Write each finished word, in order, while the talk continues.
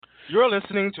You're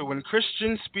listening to When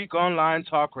Christians Speak Online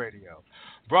Talk Radio,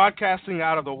 broadcasting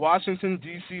out of the Washington,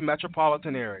 D.C.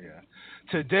 metropolitan area.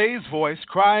 Today's voice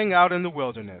crying out in the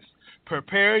wilderness,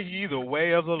 prepare ye the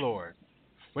way of the Lord.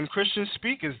 When Christians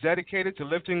Speak is dedicated to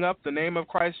lifting up the name of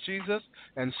Christ Jesus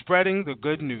and spreading the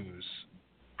good news.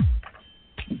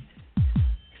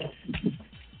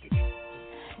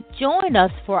 Join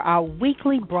us for our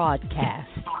weekly broadcast,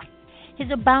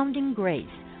 His Abounding Grace,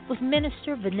 with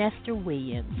Minister Vanessa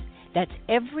Williams. That's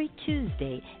every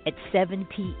Tuesday at 7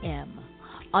 p.m.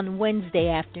 On Wednesday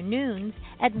afternoons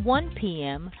at 1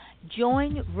 p.m.,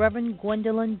 join Reverend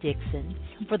Gwendolyn Dixon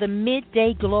for the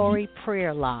Midday Glory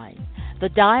Prayer Line. The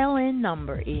dial-in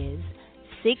number is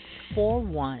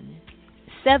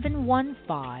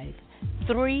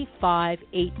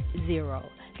 641-715-3580.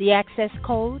 The access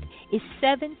code is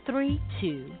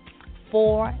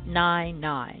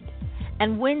 732499.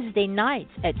 And Wednesday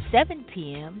nights at 7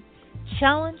 p.m.,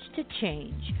 Challenge to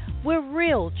Change, where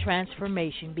real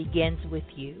transformation begins with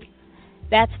you.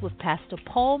 That's with Pastor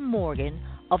Paul Morgan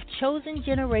of Chosen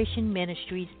Generation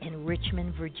Ministries in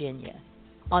Richmond, Virginia.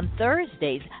 On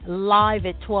Thursdays, live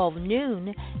at 12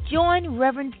 noon, join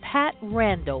Reverend Pat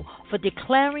Randall for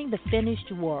Declaring the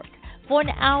Finished Work, for an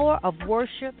hour of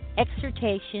worship,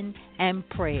 exhortation, and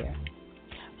prayer.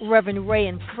 Reverend Ray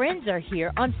and friends are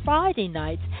here on Friday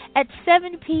nights at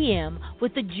 7 p.m.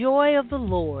 with the Joy of the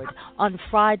Lord on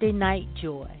Friday Night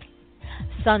Joy.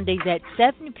 Sundays at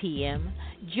 7 p.m.,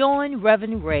 join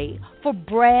Reverend Ray for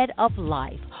Bread of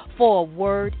Life for a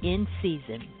word in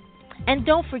season. And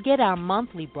don't forget our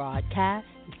monthly broadcast.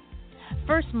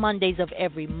 First Mondays of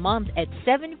every month at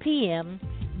 7 p.m.,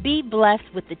 be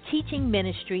blessed with the teaching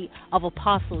ministry of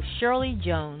Apostle Shirley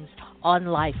Jones on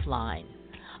Lifeline.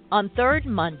 On third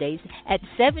Mondays at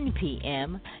 7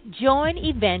 p.m., join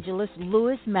Evangelist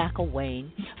Lewis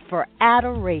Mcllwain for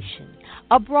Adoration,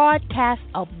 a broadcast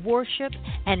of worship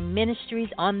and ministries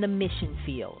on the mission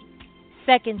field.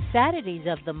 Second Saturdays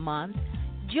of the month,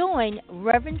 join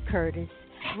Reverend Curtis,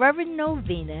 Reverend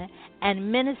Novena, and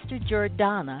Minister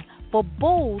Jordana for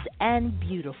Bold and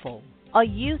Beautiful, a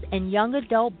youth and young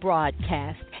adult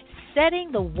broadcast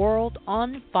setting the world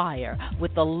on fire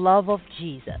with the love of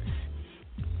Jesus.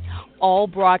 All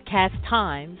broadcast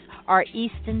times are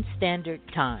Eastern Standard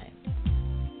Time.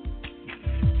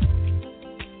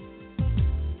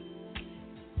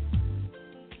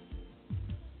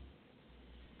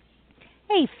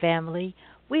 Hey family,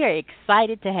 we are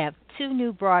excited to have two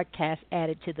new broadcasts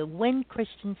added to the When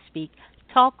Christians Speak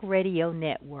Talk Radio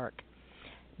Network.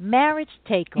 Marriage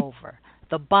Takeover,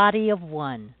 The Body of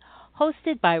One.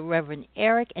 Hosted by Reverend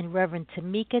Eric and Reverend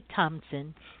Tamika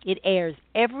Thompson, it airs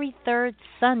every third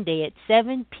Sunday at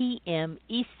 7 p.m.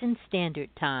 Eastern Standard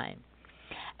Time.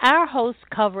 Our hosts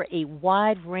cover a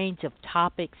wide range of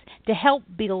topics to help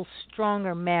build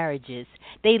stronger marriages.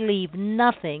 They leave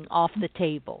nothing off the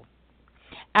table.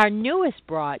 Our newest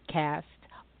broadcast,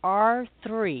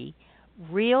 R3,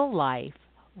 Real Life,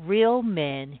 Real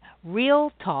Men, Real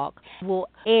Talk, will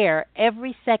air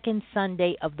every second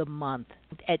Sunday of the month.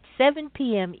 At 7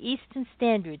 p.m. Eastern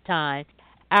Standard Time,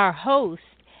 our hosts,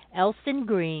 Elston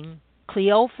Green,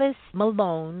 Cleophas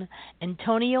Malone,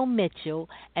 Antonio Mitchell,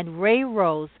 and Ray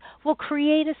Rose, will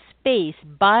create a space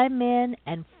by men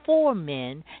and for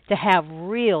men to have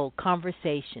real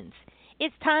conversations.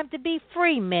 It's time to be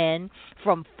free, men,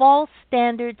 from false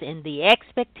standards and the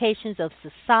expectations of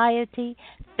society,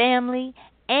 family,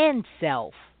 and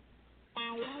self.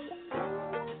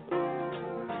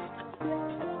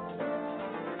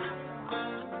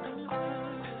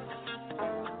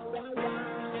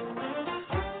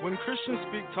 When Christians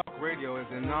Speak Talk Radio is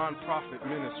a non-profit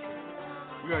ministry.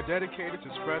 We are dedicated to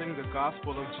spreading the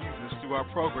gospel of Jesus through our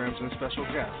programs and special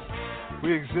guests.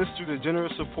 We exist through the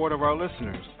generous support of our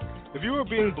listeners. If you are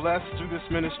being blessed through this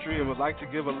ministry and would like to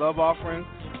give a love offering,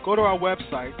 go to our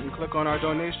website and click on our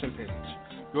donation page.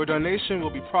 Your donation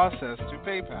will be processed through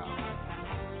PayPal.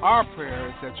 Our prayer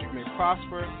is that you may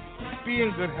prosper, be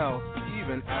in good health,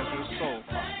 even as your soul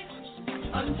prospers.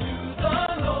 Unto the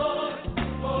Lord,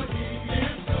 for He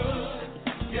is good,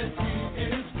 yes, He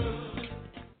is good.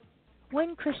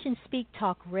 When Christians Speak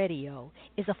Talk Radio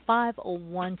is a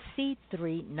 501c3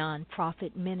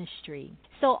 nonprofit ministry,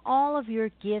 so all of your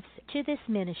gifts to this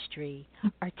ministry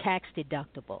are tax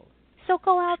deductible. So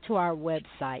go out to our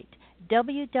website,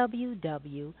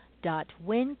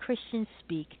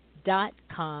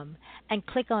 www.whenchristianspeak.com, and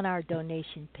click on our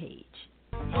donation page.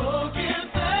 Oh,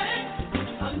 give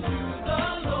thanks unto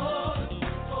the Lord,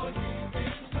 for He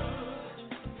is good,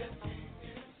 yes, He is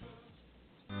good.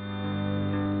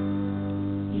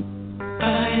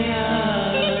 Fire,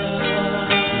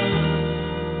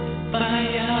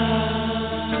 fire.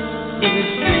 In the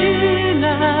sin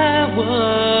I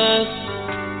was,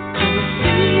 gonna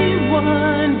see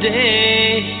one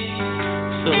day.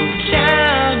 So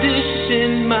childish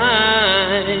in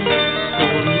mind, so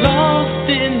lost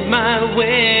in my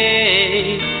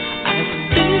way. I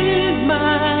spent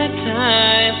my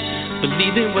time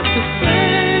believing what the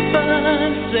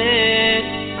servant said.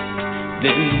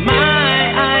 Then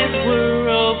my eyes were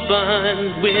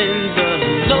opened when the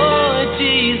Lord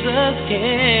Jesus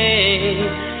came.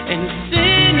 And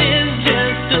sin is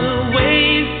just a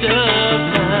waste of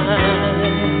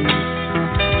time.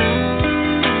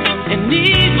 And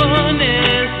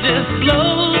evilness just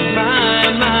blows my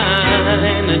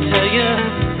mind, I tell you.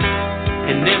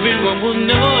 And everyone will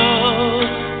know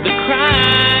the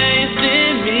Christ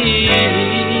in me.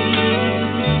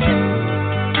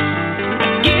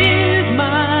 Give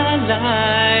my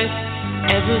life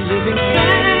as a living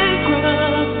sacrifice,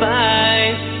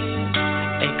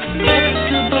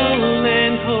 acceptable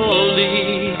and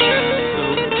holy, so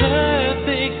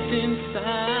perfect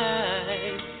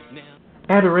inside.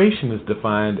 Adoration is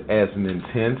defined as an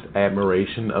intense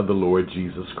admiration of the Lord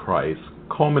Jesus Christ,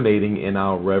 culminating in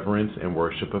our reverence and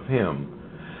worship of Him.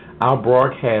 Our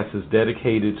broadcast is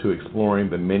dedicated to exploring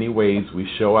the many ways we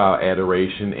show our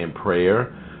adoration in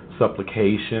prayer,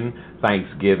 supplication,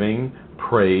 thanksgiving,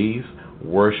 praise,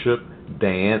 worship,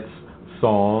 dance,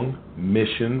 song,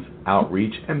 missions,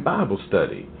 outreach, and Bible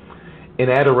study. In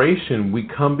adoration, we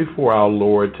come before our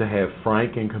Lord to have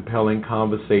frank and compelling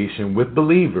conversation with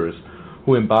believers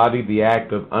who embody the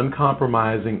act of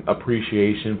uncompromising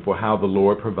appreciation for how the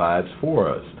Lord provides for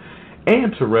us,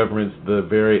 and to reverence the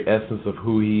very essence of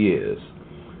who He is.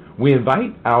 We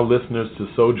invite our listeners to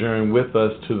sojourn with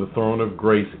us to the throne of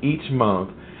grace each month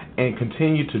and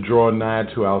continue to draw nigh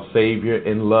to our Savior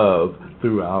in love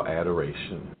through our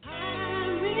adoration.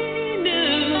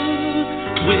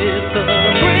 With a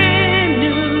brand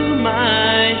new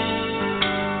mind,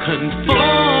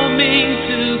 conforming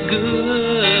to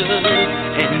good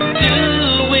and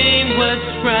doing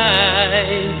what's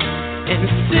right, and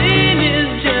sin is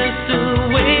just a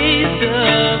waste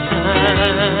of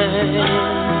time.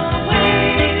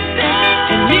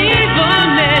 And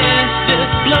evilness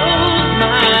just blows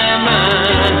my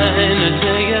mind, I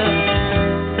tell you.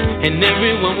 And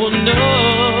everyone will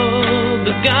know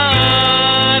the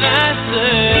God I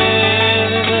serve,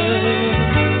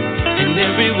 and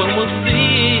everyone will see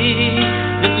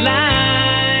the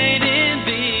light in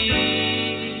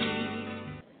thee.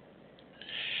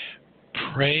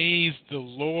 Praise the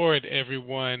Lord,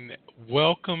 everyone.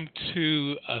 Welcome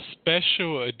to a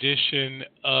special edition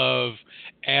of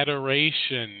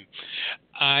Adoration.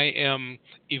 I am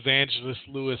Evangelist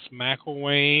Lewis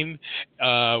Mcllwain,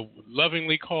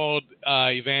 lovingly called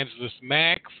Evangelist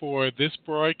Mac for this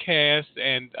broadcast.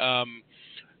 And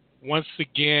once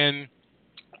again,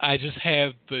 I just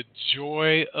have the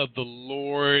joy of the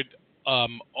Lord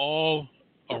all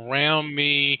around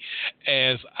me,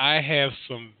 as I have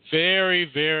some very,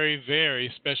 very, very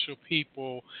special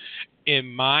people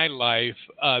in my life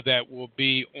that will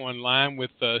be online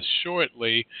with us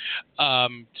shortly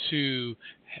to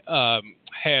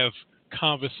have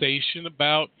conversation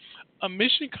about a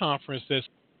mission conference that's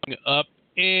coming up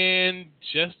in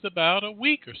just about a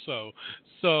week or so.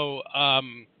 So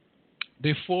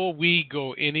before we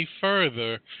go any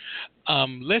further,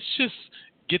 let's just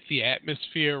get the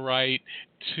atmosphere right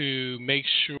to make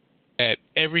sure that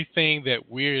everything that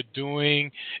we're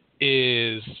doing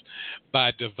is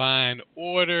by divine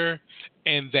order,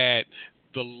 and that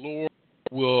the Lord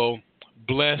will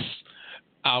bless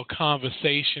our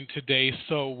conversation today.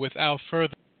 So without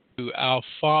further ado, our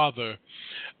Father,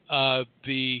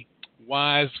 the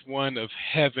wise one of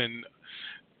heaven,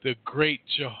 the great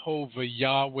Jehovah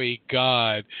Yahweh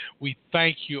God, we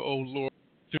thank you, O Lord,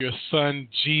 through your Son,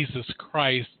 Jesus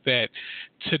Christ, that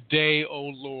today, O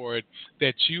Lord,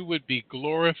 that you would be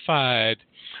glorified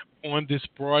on this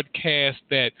broadcast,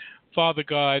 that, Father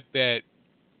God, that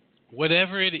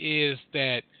whatever it is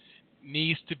that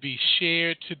needs to be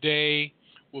shared today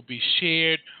will be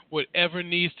shared. Whatever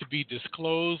needs to be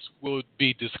disclosed will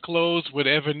be disclosed.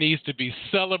 Whatever needs to be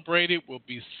celebrated will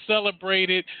be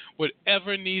celebrated.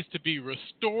 Whatever needs to be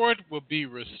restored will be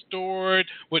restored.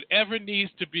 Whatever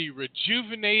needs to be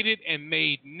rejuvenated and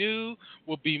made new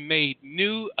will be made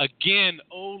new again,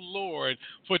 O Lord.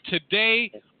 For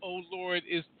today, O Lord,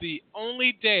 is the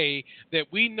only day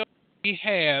that we know we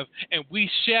have, and we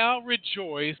shall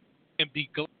rejoice and be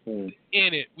glad in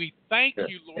it. We thank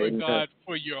you, Lord God,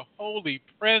 for your holy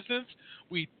presence.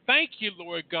 We thank you,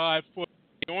 Lord God, for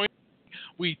the anointing.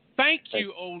 We thank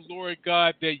you, O Lord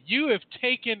God, that you have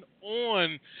taken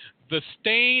on the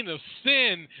stain of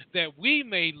sin that we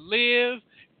may live,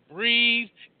 breathe,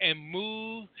 and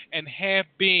move and have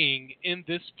being in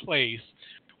this place.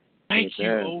 Thank you,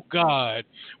 oh God.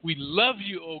 We love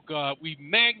you, oh God. We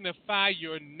magnify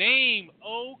your name,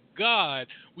 oh God.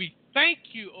 We thank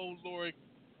you, oh Lord,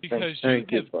 because you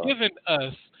have given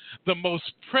us the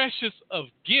most precious of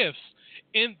gifts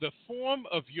in the form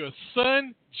of your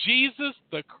Son, Jesus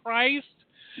the Christ,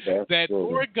 that,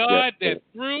 Lord God, that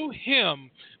through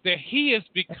him, that he has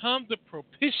become the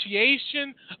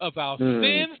propitiation of our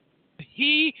sins.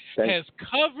 He has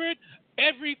covered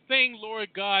everything, Lord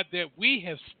God, that we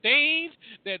have stained,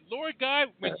 that, Lord God,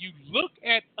 when you look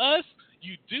at us,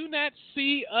 you do not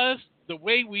see us the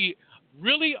way we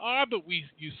really are, but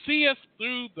you see us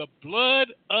through the blood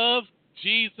of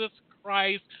Jesus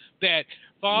Christ, that,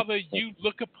 Father, you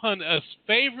look upon us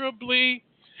favorably,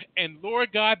 and,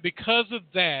 Lord God, because of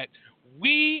that,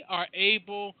 we are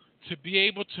able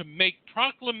to make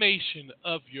proclamation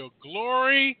of your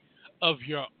glory, of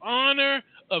your honor,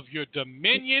 of your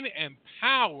dominion and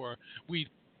power. We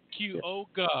thank you, oh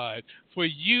God, for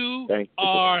you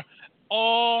are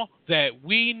all that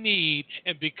we need.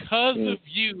 And because of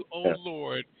you, oh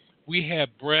Lord, we have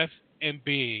breath and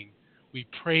being. We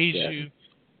praise you,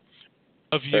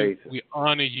 love you, we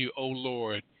honor you, oh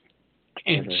Lord.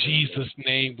 In Jesus'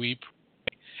 name we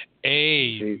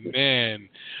pray. Amen.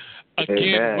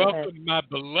 Again, welcome, my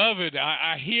beloved.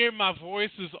 I hear my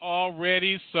voices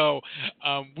already, so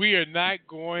we are not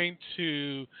going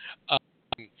to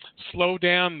slow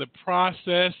down the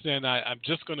process, and I'm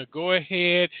just going to go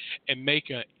ahead and make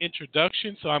an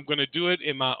introduction. So I'm going to do it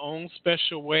in my own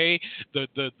special way.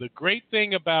 The great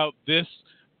thing about this,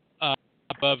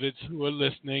 beloveds who are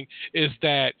listening, is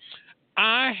that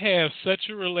I have such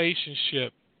a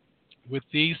relationship with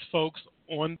these folks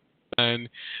on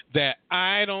that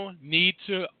I don't need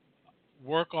to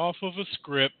work off of a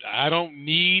script. I don't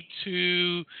need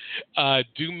to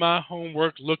do my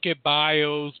homework, look at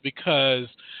bios, because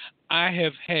I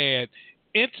have had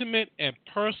intimate and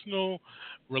personal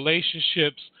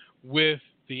relationships with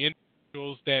the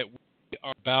individuals that we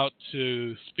are about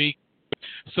to speak.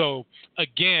 So,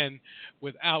 again,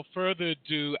 without further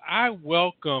ado, I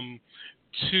welcome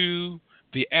to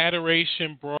the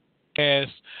Adoration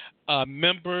broadcast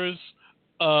members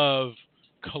of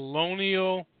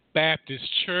Colonial Baptist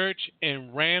Church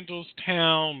in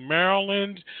Randallstown,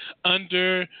 Maryland,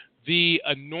 under the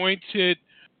anointed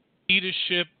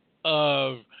leadership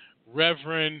of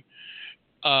Reverend,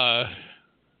 oh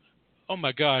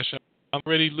my gosh, I'm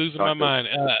already losing my mind.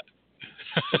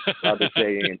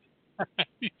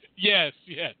 Yes.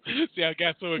 See, I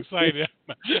got so excited.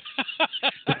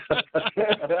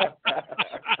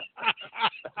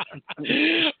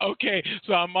 Okay,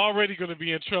 so I'm already going to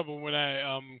be in trouble when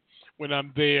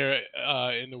I'm there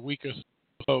in a week or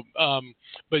so.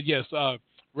 But yes,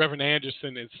 Reverend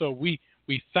Anderson, and so we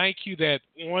thank you that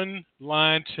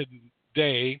online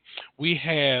today we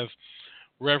have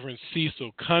Reverend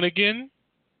Cecil Cunningham.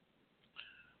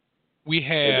 We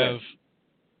have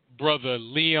Brother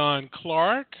Leon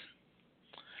Clark.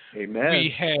 Amen.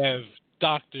 We have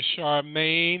Dr.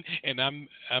 Charmaine, and I'm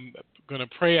going to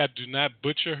pray I do not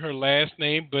butcher her last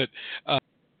name, but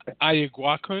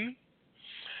Ayaguakun.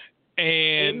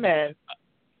 And amen.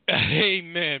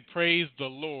 Amen. Praise the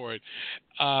Lord.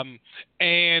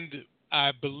 And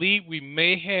I believe we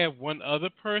may have one other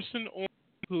person on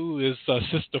who is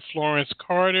Sister Florence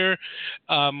Carter.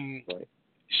 Right.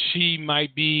 She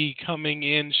might be coming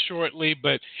in shortly,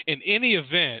 but in any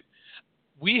event,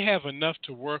 we have enough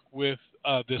to work with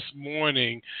this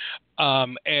morning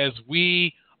as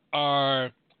we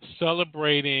are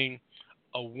celebrating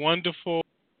a wonderful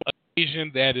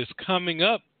occasion that is coming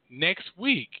up next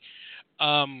week,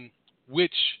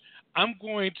 which I'm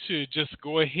going to just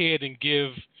go ahead and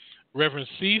give Reverend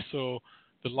Cecil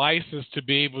the license to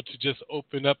be able to just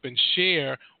open up and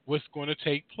share what's going to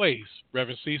take place.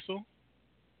 Reverend Cecil?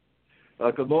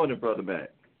 Good morning, Brother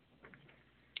Matt.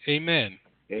 Amen.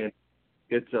 And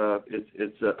it's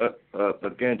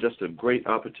again just a great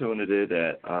opportunity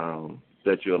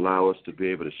that you allow us to be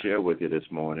able to share with you this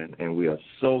morning, and we are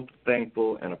so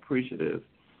thankful and appreciative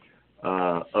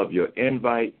of your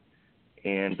invite.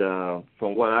 And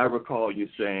from what I recall, you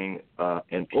saying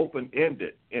an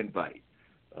open-ended invite.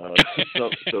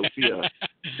 So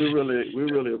we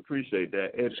really appreciate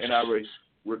that. And I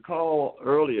recall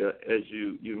earlier, as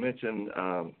you mentioned,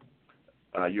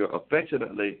 you're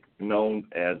affectionately known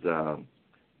as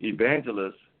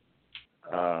Evangelist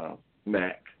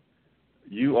Mac.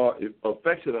 You are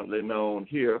affectionately known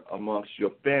here amongst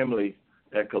your family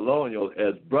at Colonial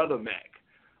as Brother Mac.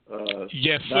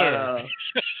 Yes, sir.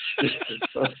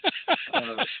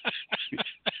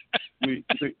 we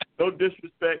no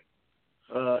disrespect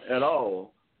at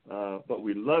all, but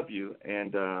we love you,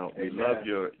 and we love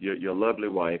your lovely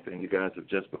wife, and you guys have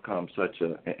just become such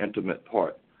an intimate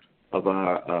part of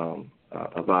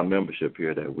our membership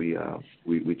here that we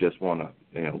just want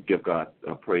to give God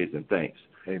praise and thanks.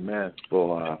 Amen.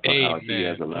 For how He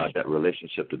has allowed that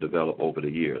relationship to develop over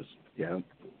the years. Yeah.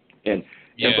 And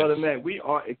Brother Matt, we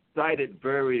are excited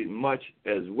very much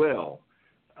as well.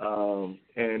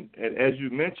 And as you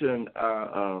mentioned,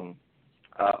 our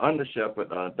under shepherd,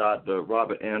 Dr.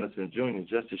 Robert Anderson Jr.,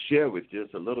 just to share with you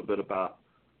just a little bit about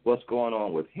what's going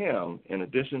on with him, in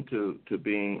addition to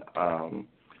being,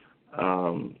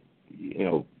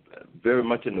 very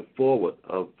much in the forward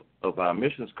of our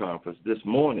missions conference. This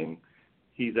morning,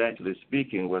 he's actually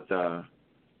speaking with our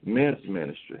men's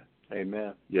ministry.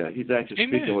 Amen. Yeah, he's actually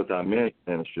speaking with our men's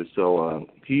ministry. So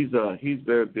he's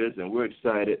very busy, and we're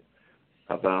excited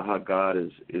about how God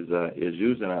is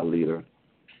using our leader,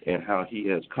 and how he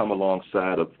has come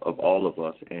alongside of all of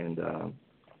us and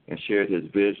shared his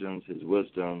visions, his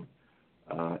wisdom,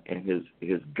 and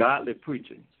his godly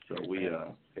preaching. So we're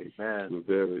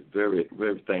very, very,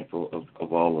 very thankful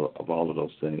of all of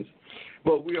those things.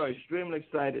 But we are extremely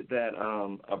excited that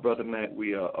our brother Matt,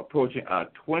 we are approaching our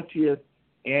 20th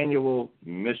annual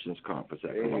missions conference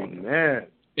at Colonial. Amen.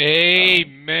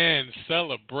 Amen.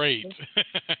 Celebrate.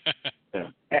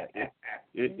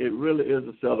 It really is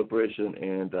a celebration,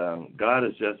 and God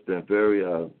has just been very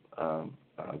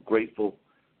grateful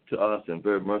to us and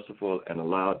very merciful, and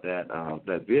allowed that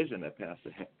vision that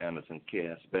Pastor Anderson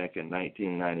cast back in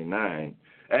 1999,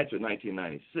 actually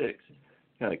 1996,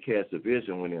 kind of cast a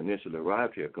vision when he initially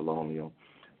arrived here at Colonial.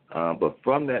 But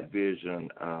from that vision,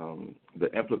 the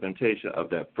implementation of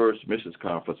that first missions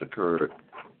conference occurred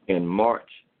in March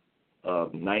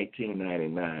of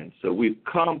 1999. So we've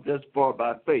come this far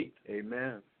by faith.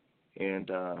 Amen. And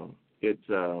it's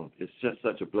just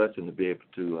such a blessing to be able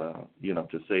to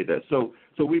to say that. So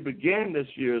we began this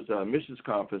year's missions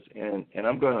conference, and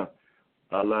I'm going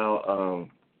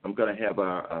to have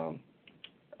our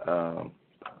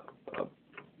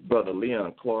brother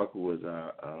Leon Clark, who is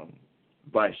our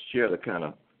vice chair, to kind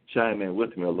of chime in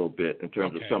with me a little bit in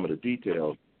terms of some of the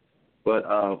details. But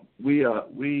we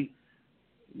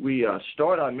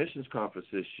start our missions conference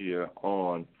this year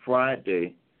on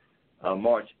Friday,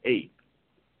 March 8th.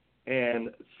 And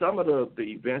some of the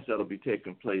events that will be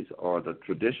taking place are the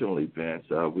traditional events.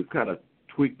 We've kind of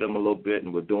tweaked them a little bit,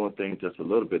 and we're doing things just a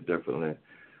little bit differently.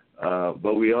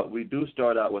 But we do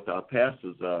start out with our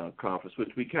pastors' conference,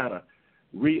 which we kind of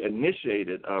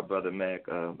reinitiated, Brother Mac,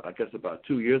 I guess about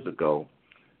 2 years ago,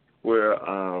 where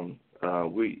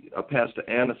Pastor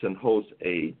Anderson hosts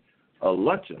a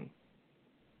luncheon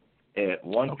at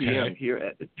 1 p.m. here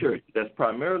at the church that's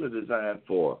primarily designed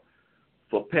for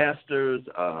pastors,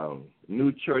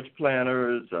 new church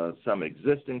planners, some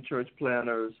existing church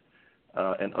planners,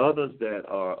 and others that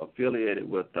are affiliated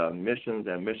with missions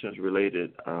and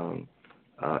missions-related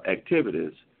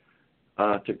activities,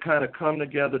 to kind of come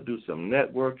together, do some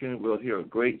networking. We'll hear a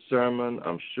great sermon,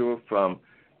 I'm sure, from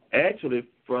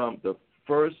the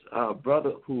first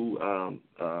brother who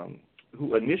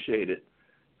initiated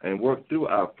and worked through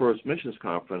our first missions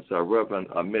conference, Reverend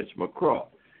Mitch McCraw.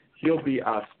 He'll be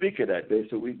our speaker that day,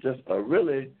 so we just are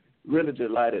really, really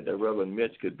delighted that Reverend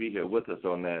Mitch could be here with us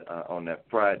on that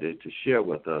Friday to share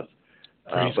with us.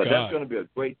 But that's going to be a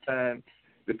great time,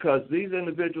 because these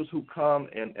individuals who come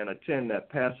and attend that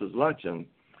pastor's luncheon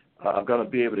are going to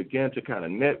be able to again to kind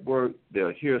of network. They'll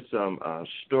hear some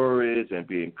stories and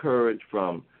be encouraged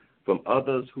from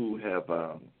others who have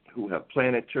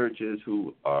planted churches,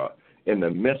 who are in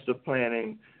the midst of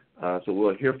planning. So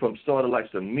we'll hear from sort of like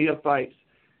some neophytes,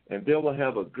 and then we'll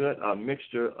have a good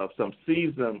mixture of some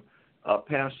seasoned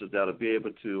pastors that will be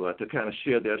able to kind of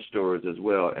share their stories as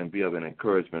well and be of an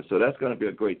encouragement. So that's going to be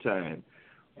a great time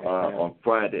on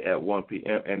Friday at 1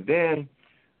 p.m. And then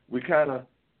we kind of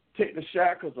take the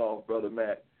shackles off, Brother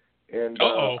Matt, and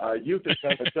our youth and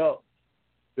young adults,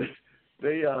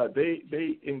 they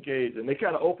engage, and they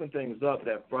kind of open things up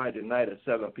that Friday night at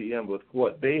 7 p.m. with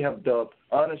what they have dubbed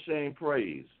unashamed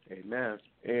praise. Amen.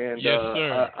 And yes,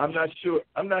 sir. I'm not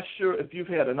sure if you've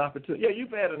had an opportunity. Yeah,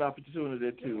 you've had an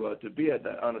opportunity to be at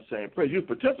that unashamed praise. You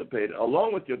participated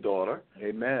along with your daughter.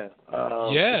 Amen.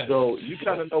 Yes. So you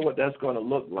kind of know what that's going to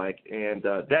look like, and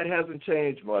that hasn't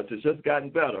changed much. It's just gotten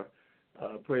better.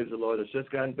 Praise the Lord. It's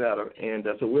just gotten better, and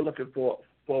so we're looking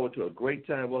forward to a great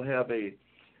time. We'll have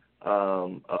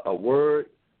a word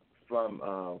from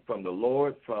the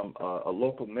Lord, from a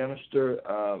local minister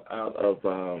out of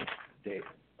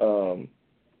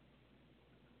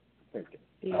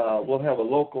We'll have a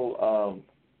local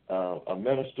a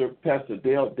minister, Pastor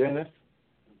Dale Dennis,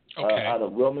 out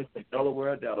of Wilmington,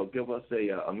 Delaware, that'll give us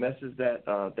a message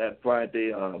that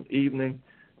Friday evening,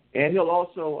 and he'll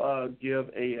also give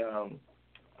a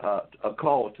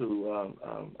call to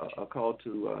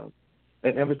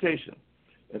an invitation.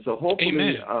 And so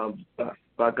hopefully,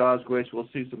 by God's grace, we'll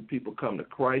see some people come to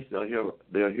Christ.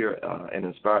 They'll hear an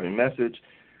inspiring message,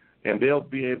 and they'll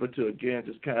be able to again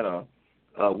just kind of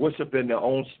worship in their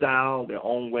own style, their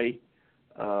own way,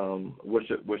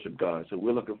 worship God. So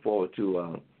we're looking forward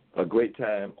to a great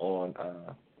time on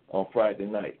Friday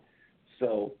night.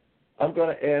 So I'm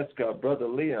going to ask Brother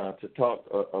Leon to talk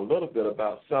a little bit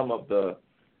about some of the.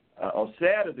 On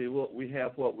Saturday, we'll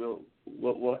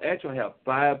actually have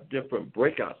 5 different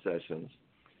breakout sessions.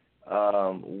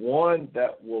 One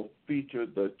that will feature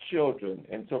the children.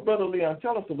 And so, Brother Leon,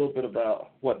 tell us a little bit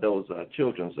about what those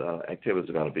children's activities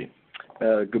are going to be.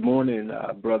 Good morning,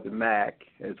 Brother Mac,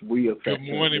 as we affectionately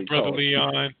Good morning, Brother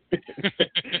Leon.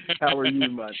 How are you,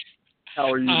 my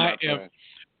friend?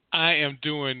 I am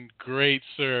doing great,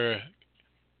 sir.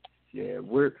 Yeah,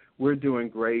 we're doing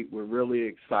great. We're really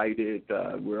excited.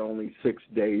 We're only 6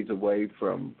 days away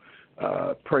from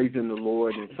praising the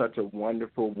Lord in such a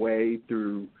wonderful way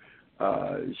through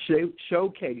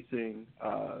showcasing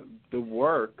the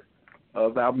work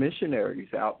of our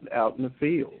missionaries out in the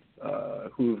field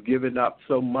who've given up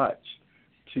so much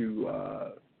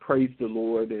to praise the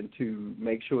Lord and to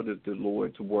make sure that the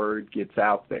Lord's word gets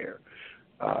out there.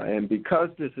 And because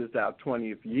this is our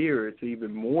 20th year, it's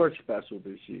even more special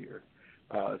this year.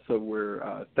 So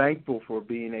we're thankful for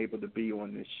being able to be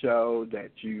on this show,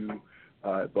 that you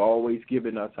have always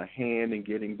given us a hand in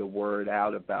getting the word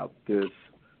out about this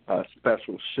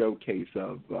special showcase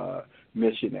of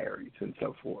missionaries and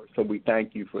so forth. So we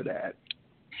thank you for that.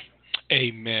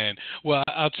 Amen. Well,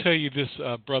 I'll tell you this,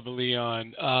 Brother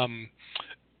Leon.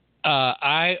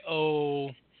 I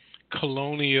owe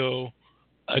Colonial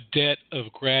a debt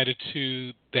of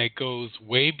gratitude that goes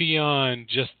way beyond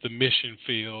just the mission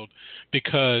field,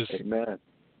 because, Amen.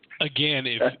 Again,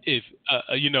 if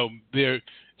there are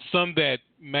some that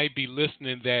might be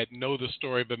listening that know the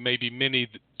story, but maybe many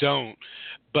that don't.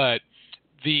 But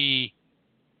the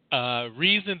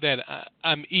reason that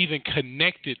I'm even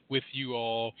connected with you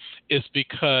all is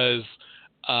because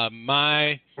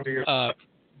my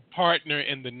partner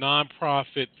in the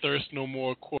nonprofit Thirst No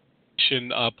More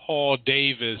Corporation, Paul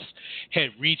Davis, had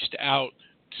reached out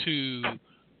to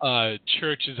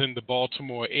churches in the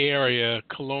Baltimore area,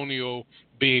 Colonial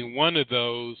being one of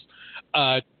those,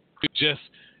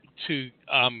 to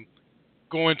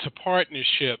go into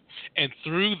partnership. And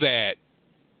through that,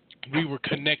 we were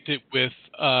connected with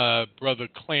Brother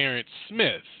Clarence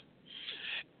Smith.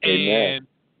 Amen. And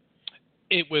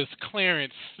it was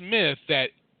Clarence Smith that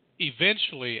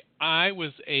eventually I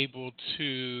was able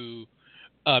to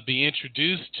be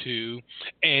introduced to,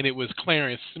 and it was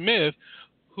Clarence Smith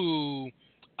who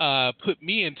put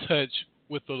me in touch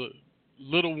with a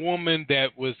little woman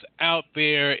that was out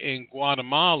there in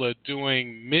Guatemala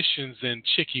doing missions in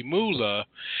Chiquimula,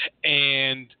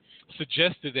 and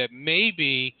suggested that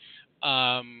maybe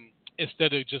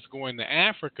instead of just going to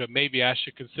Africa, maybe I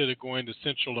should consider going to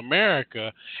Central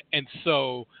America. And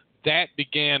so that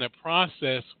began a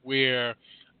process where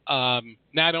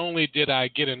not only did I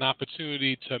get an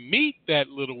opportunity to meet that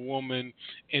little woman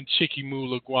in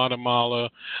Chiquimula, Guatemala,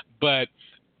 but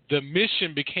the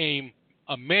mission became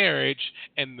a marriage,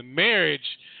 and the marriage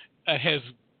has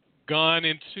gone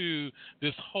into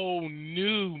this whole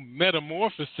new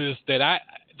metamorphosis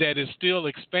that is still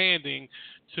expanding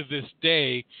to this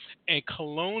day. And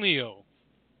Colonial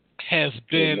has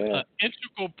been an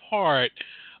integral part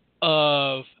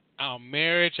of our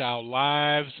marriage, our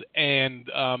lives, and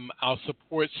our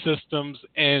support systems.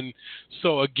 And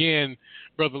so again,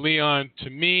 Brother Leon, to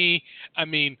me, I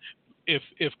mean,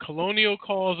 if Colonial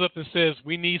calls up and says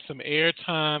we need some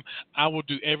airtime, I will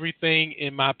do everything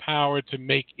in my power to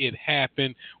make it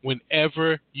happen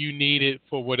whenever you need it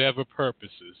for whatever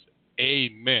purposes.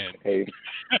 Amen. Amen.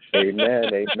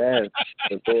 Amen.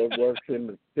 The Lord works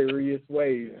in mysterious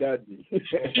ways, doesn't he?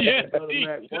 Yeah.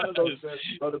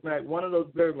 Brother Mac, one of those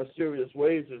very mysterious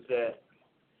ways is that,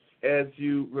 as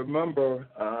you remember,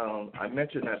 I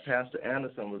mentioned that Pastor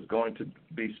Anderson was going to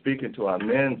be speaking to our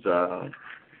men's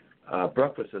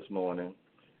breakfast this morning,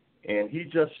 and he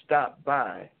just stopped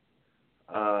by.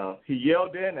 He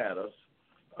yelled in at us,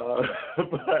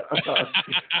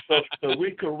 so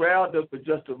we corralled him for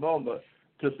just a moment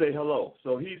to say hello.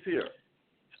 So he's here.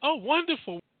 Oh,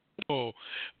 wonderful.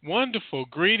 Wonderful.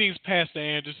 Greetings, Pastor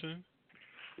Anderson.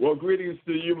 Well, greetings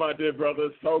to you, my dear brother.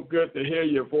 So good to hear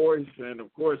your voice. And,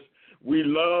 of course, we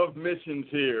love missions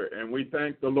here, and we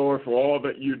thank the Lord for all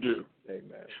that you do.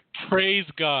 Amen. Praise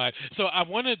God. So I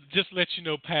want to just let you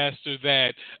know, Pastor,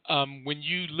 that when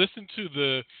you listen to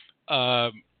the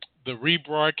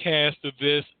rebroadcast of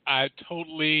this, I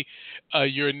totally,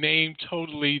 your name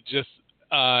totally just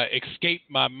escaped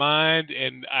my mind,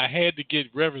 and I had to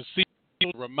get Reverend C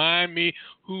to remind me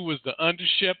who was the under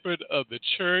shepherd of the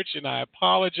church, and I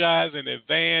apologize in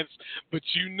advance, but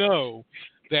you know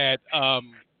that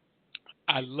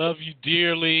I love you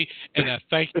dearly, and I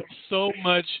thank you so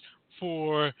much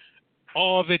for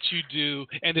all that you do,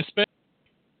 and especially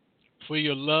for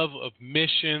your love of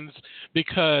missions,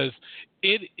 because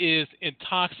it is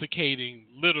intoxicating,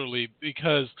 literally,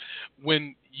 because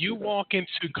when you walk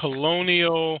into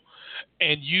Colonial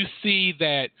and you see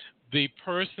that the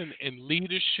person in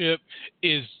leadership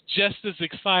is just as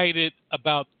excited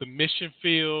about the mission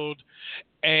field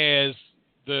as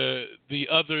the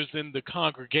others in the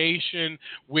congregation,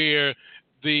 where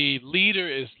the leader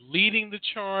is leading the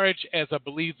charge, as I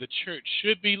believe the church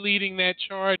should be leading that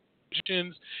charge.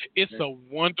 It's a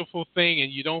wonderful thing,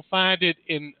 and you don't find it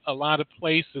in a lot of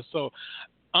places. So,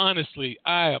 honestly,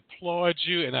 I applaud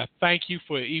you, and I thank you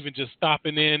for even just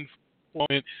stopping in for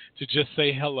a moment to just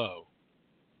say hello.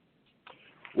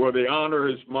 Well, the honor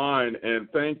is mine, and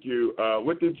thank you.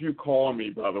 What did you call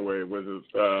me, by the way? Was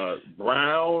it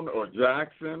Brown or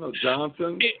Jackson or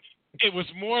Johnson? It was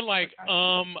more like The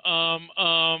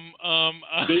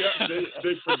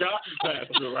forgotten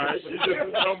pastor, right? You just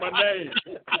didn't know my name.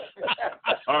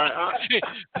 All right,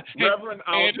 Reverend,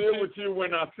 I'll deal with you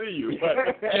when I see you.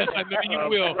 But, yes, I know you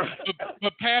will.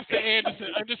 But Pastor Anderson,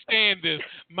 understand this: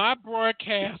 my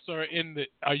broadcasts are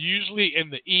usually in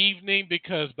the evening,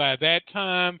 because by that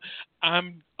time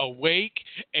I'm awake,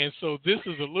 and so this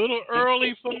is a little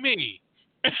early for me.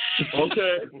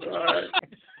 Okay,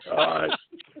 all right.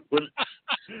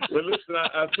 Well, listen,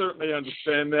 I certainly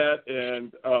understand that,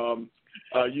 and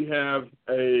you have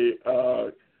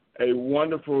a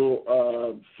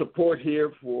wonderful support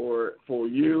here for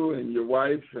you and your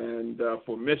wife, and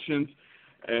for missions,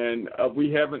 and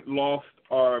we haven't lost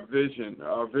our vision.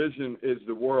 Our vision is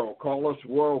the world. Call us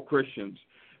world Christians.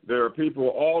 There are people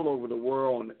all over the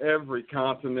world on every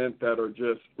continent that are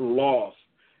just lost,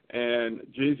 and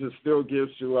Jesus still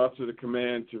gives to us the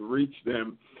command to reach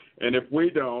them. And if we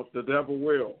don't, the devil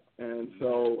will. And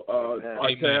so our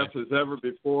task is ever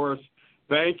before us.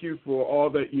 Thank you for all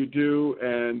that you do,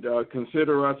 and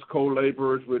consider us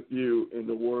co-laborers with you in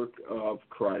the work of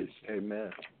Christ. Amen.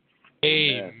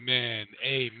 Amen.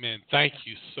 Amen. Thank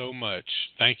you so much.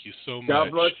 Thank you so much.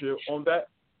 God bless you. On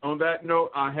that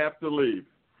note, I have to leave.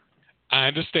 I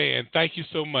understand. Thank you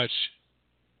so much.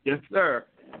 Yes, sir.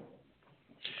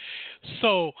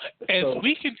 So as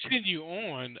we continue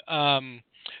on,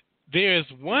 there's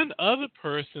one other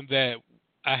person that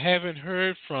I haven't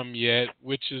heard from yet,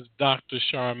 which is Dr.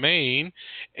 Charmaine.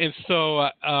 And so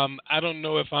I don't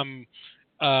know if I'm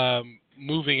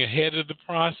moving ahead of the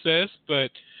process,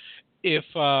 but if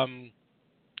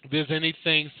there's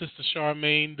anything, Sister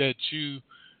Charmaine, that you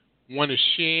want to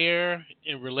share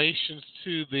in relation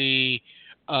to the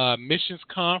missions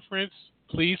conference,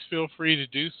 please feel free to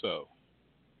do so.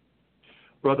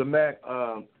 Brother Mac,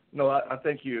 no, I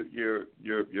think you're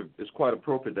it's quite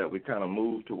appropriate that we kind of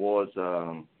move towards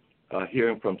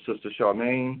hearing from Sister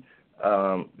Charmaine.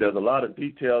 There's a lot of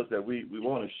details that we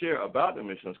want to share about the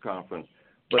missions conference,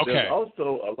 but there's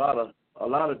also a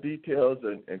lot of details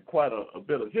and quite a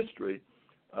bit of history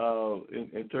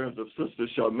in terms of Sister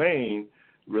Charmaine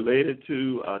related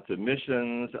to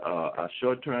missions, our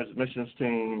short-term missions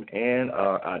team, and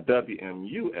our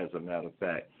WMU, as a matter of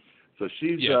fact. So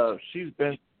she's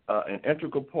been an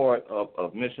integral part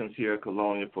of missions here at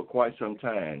Colonial for quite some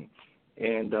time,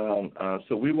 and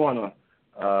so we want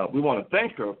to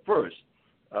thank her first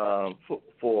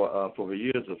for her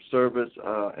years of service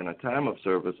and a time of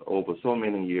service over so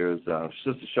many years.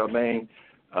 Sister Charmaine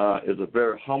is a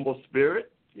very humble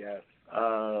spirit. Yes.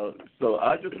 So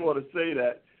I just want to say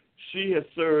that she has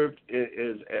served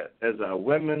as a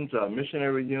women's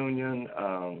missionary union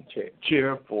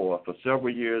chair for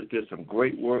several years, did some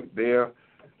great work there.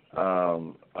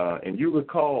 And you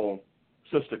recall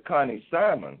Sister Connie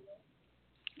Simon,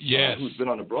 who's been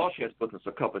on the broadcast with us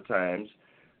a couple of times,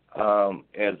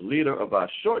 as leader of our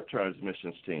short-term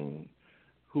missions team,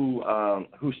 who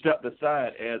stepped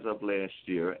aside as of last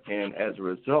year, and as a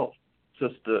result,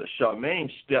 Sister Charmaine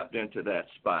stepped into that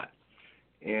spot.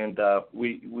 And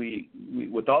we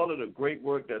with all of the great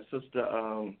work that Sister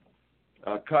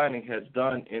Connie has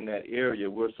done in that area,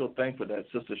 we're so thankful that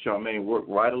Sister Charmaine worked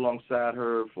right alongside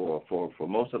her for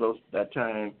most of that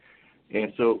time.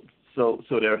 And so So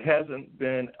there hasn't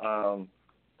been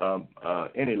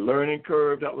any learning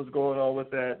curve that was going on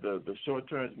with that. The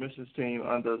short-term missions team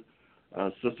under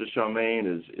Sister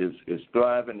Charmaine is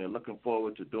thriving. They're looking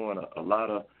forward to doing a lot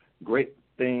of great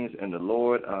things in the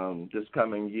Lord this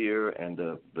coming year and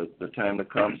the time to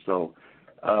come. So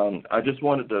I just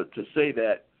wanted to say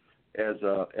that as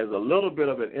a little bit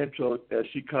of an intro as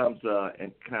she comes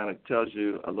and kind of tells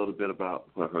you a little bit about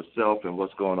herself and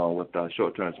what's going on with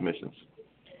short-term missions.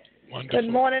 Good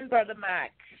morning, Brother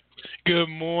Mac. Good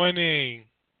morning.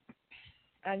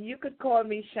 And you could call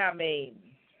me Charmaine.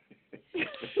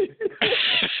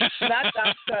 Not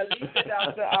Dr. Lisa,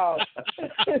 Dr. Oz.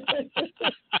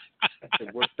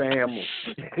 We're family.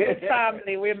 We're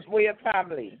family. We're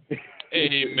family.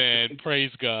 Amen.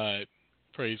 Praise God.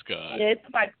 Praise God. It's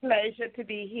my pleasure to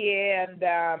be here, and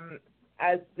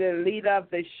as the leader of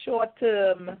the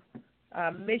short-term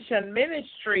mission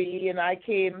ministry, and I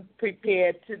came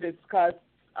prepared to discuss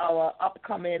our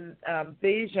upcoming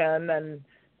vision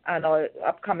and our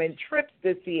upcoming trips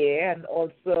this year, and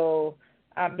also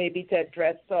maybe to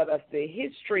address sort of the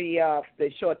history of the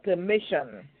short-term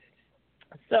mission.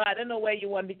 So I don't know where you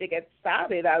want me to get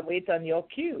started. I'll wait on your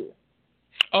cue.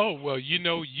 Oh, well,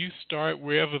 you start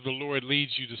wherever the Lord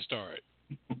leads you to start.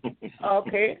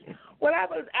 Okay. Well,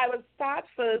 I will start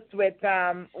first with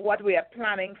what we are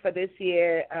planning for this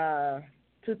year,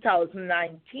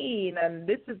 2019, and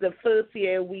this is the first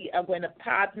year we are going to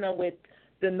partner with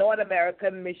the North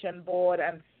American Mission Board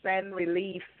and Send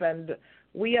Relief, and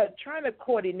we are trying to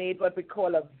coordinate what we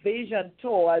call a vision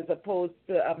tour as opposed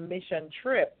to a mission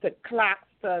trip to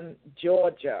Clarkston,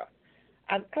 Georgia.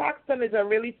 And Clarkston is a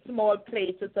really small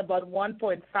place. It's about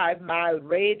 1.5-mile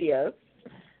radius,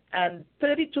 and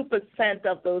 32%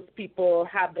 of those people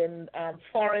have been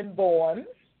foreign-born,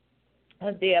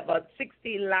 and there are about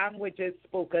 60 languages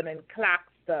spoken in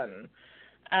Clarkston.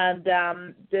 And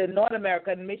the North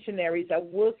American missionaries are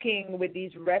working with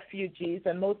these refugees,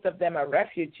 and most of them are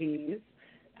refugees,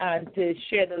 and to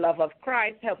share the love of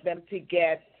Christ, help them to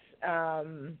get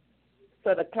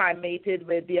sort of acclimated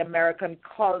with the American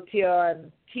culture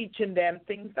and teaching them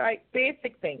things like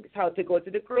basic things, how to go to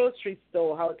the grocery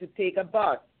store, how to take a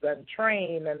bus and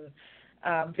train,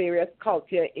 and various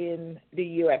culture in the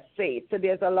USA. So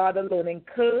there's a lot of learning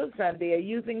curves, and they are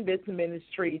using this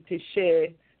ministry to share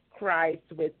Christ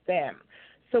with them.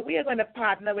 So we are going to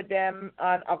partner with them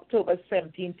on October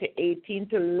 17 to 18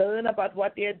 to learn about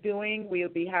what they're doing. We'll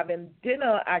be having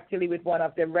dinner actually with one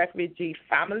of the refugee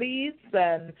families,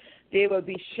 and they will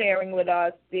be sharing with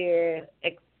us their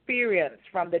experience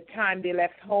from the time they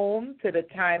left home to the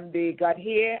time they got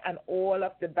here, and all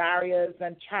of the barriers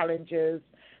and challenges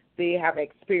they have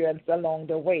experienced along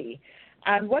the way.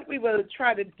 And what we will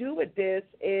try to do with this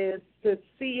is to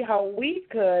see how we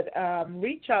could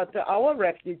reach out to our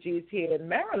refugees here in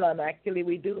Maryland. Actually,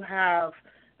 we do have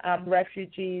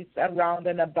refugees around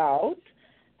and about.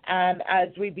 And as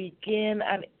we begin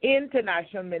an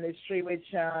international ministry,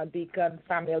 which Deacon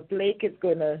Samuel Blake is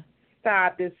going to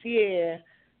start this year,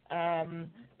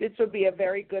 this will be a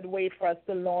very good way for us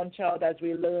to launch out as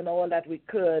we learn all that we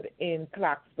could in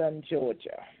Clarkston,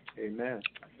 Georgia. Amen.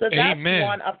 So that's Amen.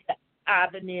 one of the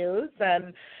avenues.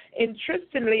 And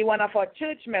interestingly, one of our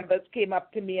church members came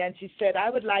up to me and she said, I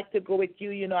would like to go with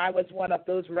you. You know, I was one of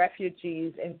those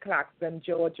refugees in Clarkston,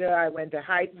 Georgia. I went to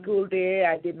high school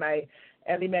there. I did my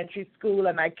elementary school,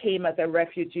 and I came as a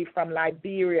refugee from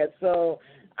Liberia. So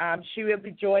she will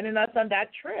be joining us on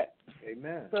that trip.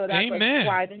 Amen. So that Amen. was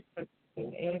quite interesting.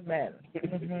 Amen.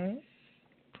 Mm-hmm.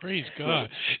 Praise God.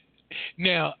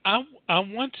 Now, I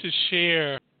want to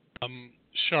share,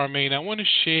 Charmaine, I want to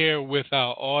share with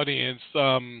our audience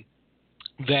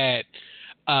that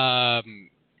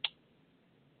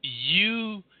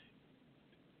you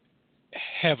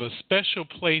have a special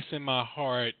place in my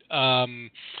heart,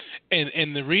 and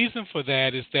the reason for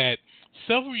that is that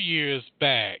several years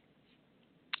back,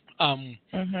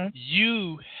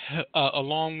 you,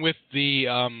 along with the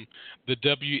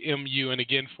WMU, and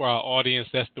again for our audience,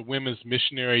 that's the Women's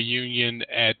Missionary Union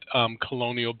at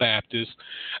Colonial Baptist,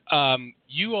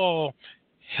 you all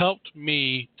helped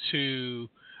me to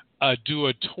do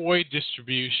a toy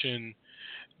distribution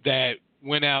that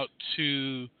went out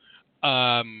to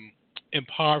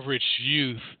impoverished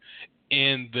youth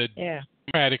in the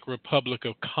Democratic Republic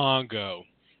of Congo.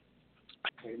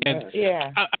 And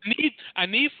I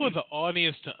need for the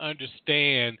audience to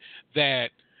understand that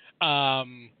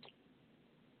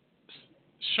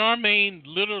Charmaine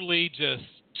literally just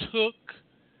took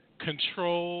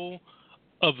control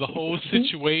of the whole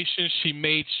situation. She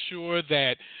made sure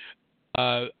that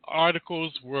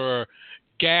articles were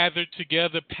gathered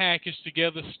together, packaged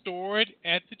together, stored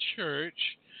at the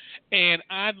church, and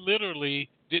I literally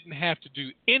didn't have to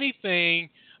do anything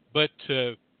but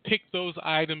to pick those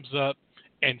items up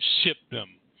and ship them.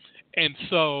 And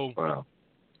so Wow.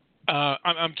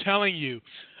 I'm telling you,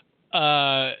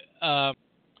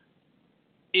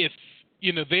 if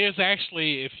there's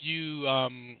actually, if you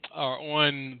are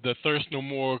on the Thirst No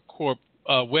More Corp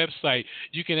website,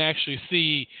 you can actually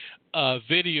see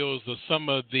videos of some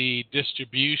of the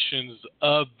distributions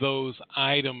of those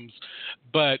items.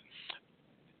 But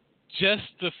just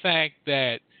the fact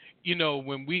that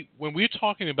when we're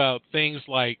talking about things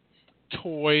like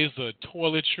toys or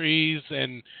toiletries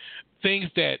and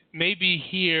things that maybe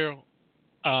here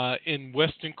in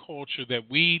Western culture that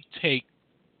we take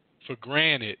for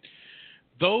granted,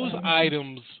 those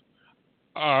items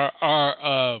are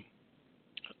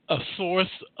a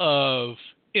source of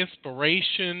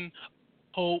inspiration,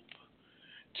 hope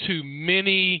to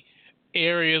many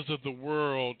areas of the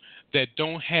world that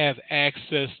don't have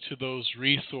access to those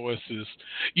resources.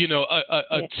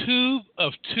 A tube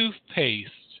of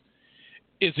toothpaste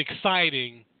is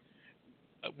exciting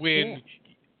when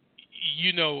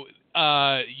you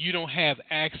don't have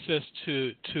access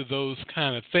to those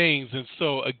kind of things. And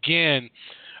so again,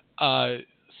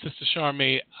 Sister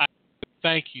Charmaine, I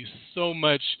thank you so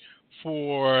much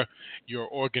for your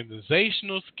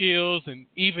organizational skills and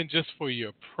even just for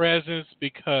your presence,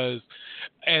 because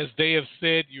as they have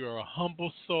said, you're a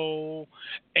humble soul,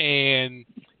 and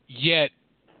yet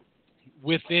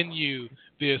within you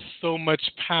there's so much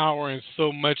power and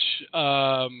so much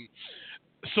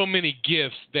so many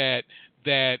gifts that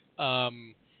the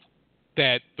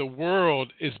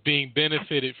world is being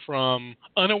benefited from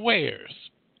unawares.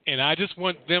 And I just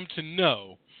want them to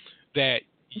know that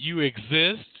you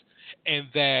exist and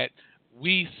that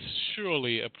we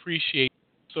surely appreciate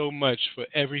you so much for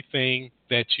everything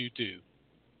that you do.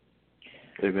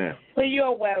 Amen. Well,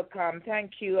 you're welcome.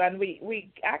 Thank you. And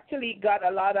we actually got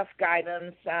a lot of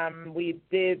guidance. We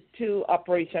did 2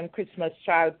 Operation Christmas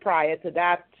Child prior to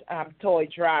that toy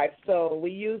drive. So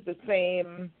we used the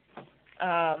same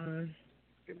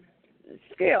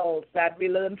skills that we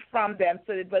learned from them.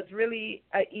 So it was really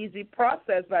an easy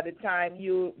process by the time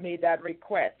you made that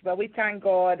request. But we thank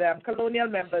God. Colonial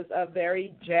members are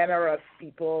very generous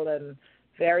people and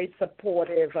very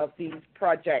supportive of these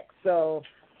projects. So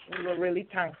we were really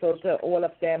thankful to all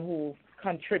of them who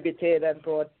contributed and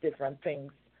brought different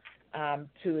things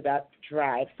to that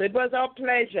drive. So it was our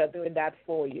pleasure doing that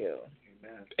for you.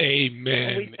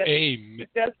 Amen. We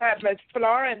just had Miss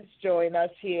Florence join us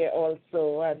here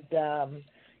also, and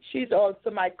she's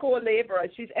also my co-laborer.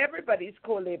 She's everybody's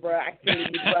co-laborer,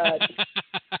 actually, but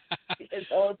she is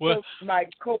also my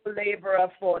co-laborer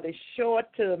for the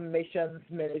short-term missions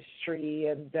ministry,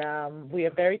 and we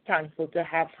are very thankful to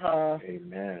have her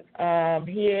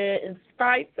here in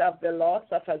spite of the loss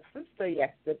of her sister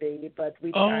yesterday, but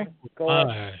we thank God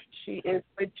she is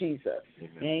with Jesus.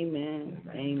 Amen.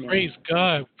 Amen. Praise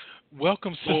God.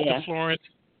 Welcome, Sister Florence.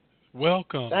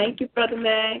 Welcome. Thank you, Brother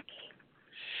Mac.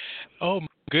 Oh, my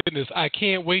goodness. I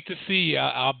can't wait to see you.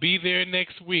 I'll be there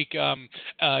next week.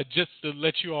 Just to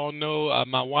let you all know,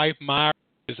 my wife, Myra,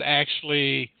 is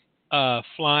actually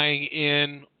flying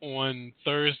in on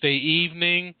Thursday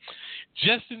evening,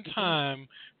 just in time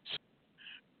to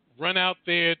run out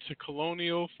there to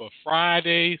Colonial for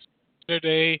Friday,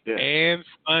 Saturday, and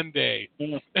Sunday.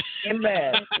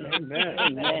 Amen.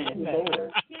 Amen.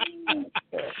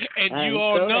 And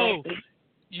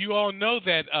you all know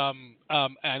that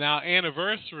and our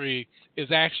anniversary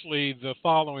is actually the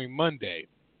following Monday.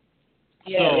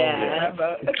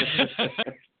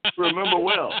 Remember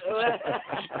well.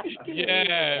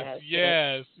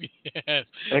 Yes. And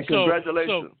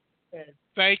congratulations. So,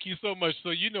 thank you so much.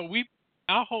 So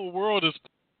our whole world is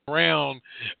around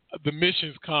the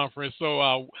missions conference. So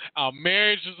our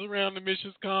marriage is around the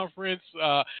missions conference.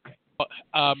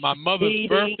 My mother's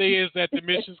birthday is at the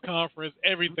missions conference.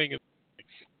 Everything is.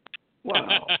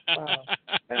 Wow.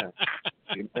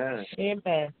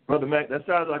 Amen. Brother Mac, that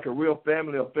sounds like a real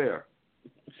family affair.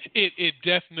 It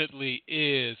definitely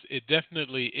is. It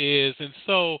definitely is. And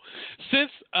so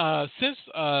since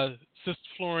Sister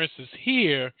Florence is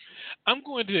here, I'm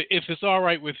going to, if it's all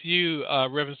right with you,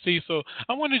 Reverend Cecil,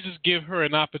 I want to just give her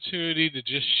an opportunity to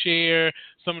just share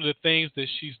some of the things that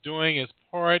she's doing as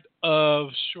part of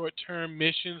short-term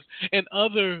missions and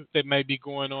other that may be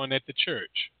going on at the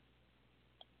church.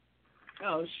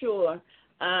 Oh, sure.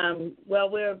 Well,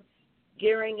 we're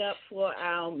gearing up for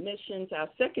our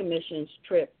second missions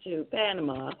trip to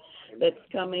Panama that's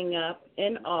coming up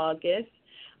in August,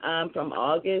 from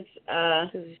August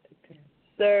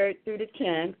 3rd through the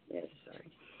 10th.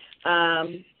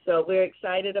 So we're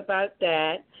excited about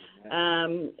that.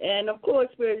 And, of course,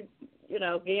 we're,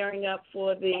 gearing up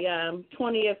for the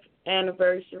 20th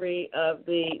anniversary of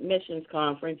the missions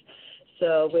conference.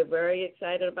 So we're very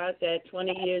excited about that.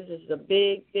 20 years is a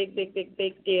big, big, big, big,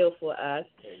 big deal for us.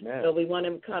 Amen. So we want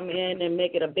to come in and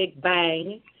make it a big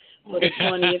bang for the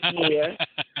 20th year.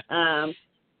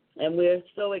 And we're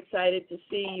so excited to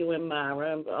see you and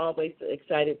Myra. I'm always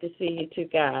excited to see you two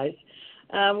guys.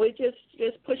 We're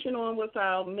just pushing on with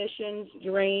our missions,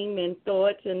 dream, and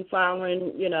thoughts, and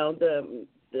following,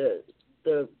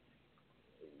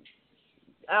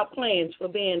 our plans for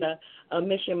being a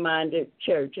mission-minded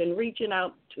church and reaching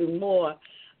out to more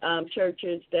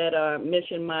churches that are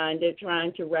mission-minded,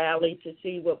 trying to rally to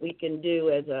see what we can do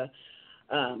as a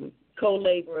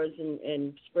co-laborers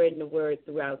and spreading the word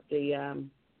throughout the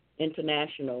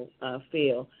international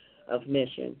field of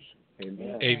missions.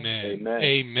 Amen. Amen.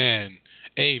 Amen.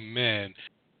 Amen.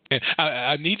 And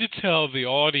I need to tell the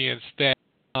audience that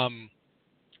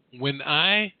when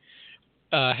I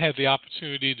had the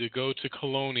opportunity to go to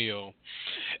Colonial,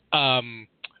 when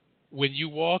you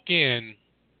walk in,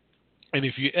 and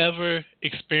if you ever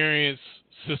experience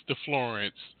Sister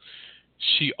Florence,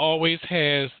 she always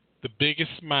has the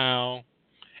biggest smile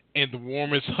and the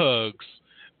warmest hugs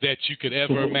that you could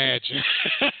ever imagine.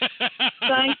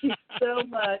 Thank you so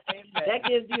much. That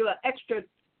gives you an extra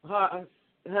hug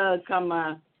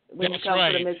when you come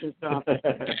to the mission conference.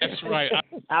 That's right.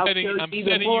 I'm setting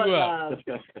you up.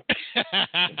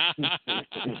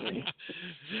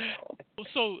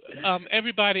 So,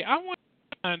 everybody, I want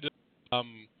to kind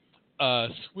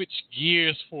of switch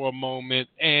gears for a moment,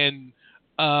 and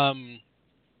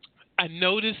I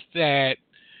noticed that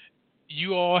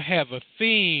you all have a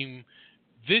theme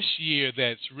this year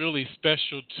that's really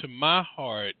special to my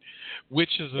heart,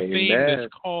 which is a theme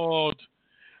that's called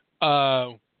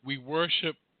We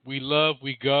Worship, We Love,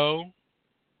 We Go.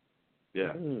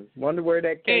 Yeah. Wonder where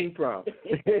that came from.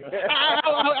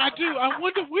 I do. I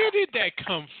wonder, where did that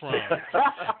come from?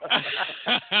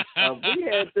 We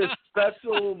had this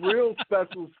real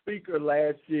special speaker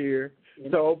last year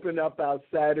to open up our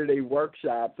Saturday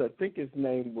workshops. I think his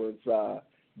name was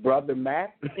Brother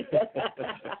Mac.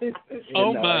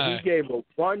 My. He gave a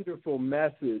wonderful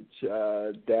message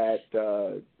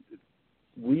that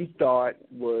we thought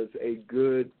was a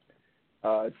good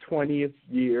 20th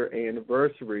year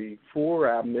anniversary for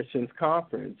our missions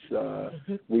conference.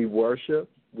 We worship,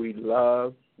 we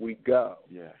love, we go.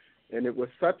 Yeah. And it was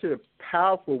such a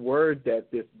powerful word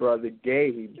that this brother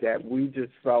gave that we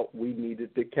just felt we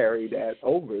needed to carry that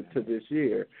over to this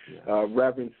year. Yeah.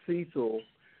 Reverend Cecil,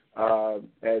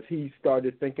 as he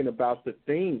started thinking about the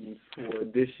themes for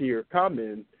this year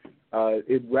coming,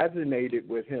 it resonated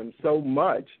with him so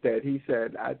much that he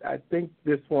said, I think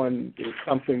this one is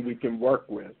something we can work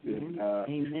with. And,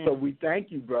 so we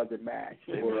thank you, Brother Mac,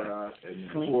 for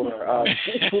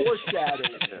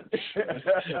foreshadowing.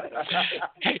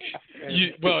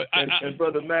 And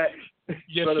Brother Mac,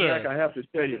 yes, Brother sir. Mac, I have to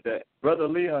tell you that Brother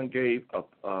Leon gave a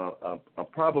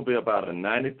probably about a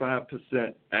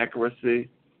 95% accuracy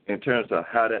in terms of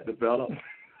how that developed.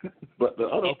 But the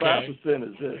other 5%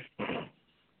 is this.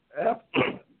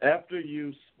 After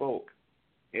you spoke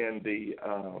in the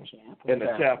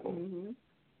chapel,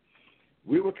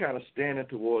 we were kind of standing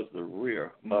towards the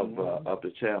rear of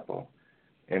the chapel,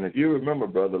 and if you remember,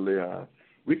 Brother Leon,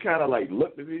 we kind of like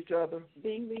looked at each other,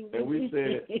 and we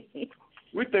said,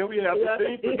 "We think we have the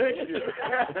theme for next year."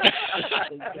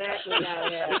 Exactly how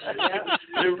it happened.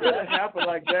 It really happened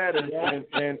like that,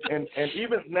 and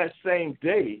even that same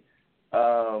day.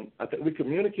 I think we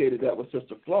communicated that with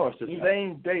Sister Florence the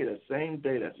same day, that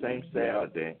same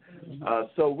Saturday.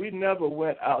 So we never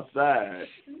went outside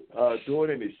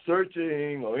doing any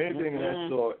searching or anything of that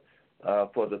sort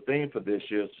for the theme for this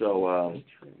year. So,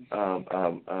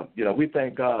 we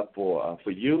thank God for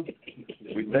you.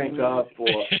 We thank God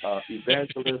for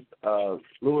Evangelist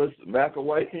Lewis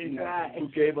Mcllwain, who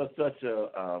gave us such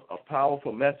a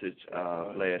powerful message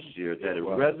last year that it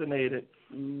resonated,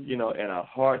 in our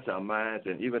hearts, our minds,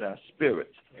 and even our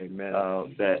spirits. Amen.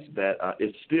 That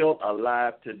is still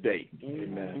alive today.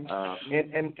 Amen.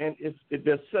 And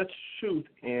there's such truth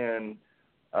in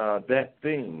that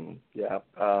theme,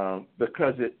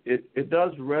 because it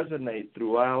does resonate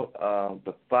throughout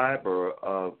the fiber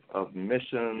of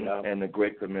mission and the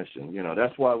Great Commission.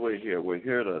 That's why we're here. We're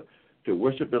here to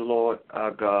worship the Lord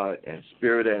our God in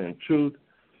spirit and in truth.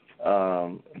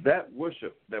 That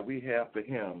worship that we have for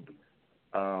Him,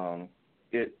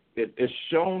 it is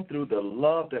shown through the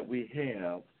love that we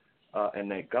have and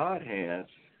that God has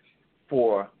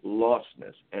for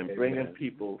lostness and bringing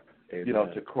people,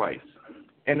 to Christ.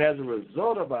 And as a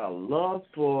result of our love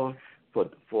for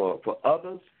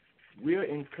others, we're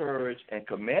encouraged and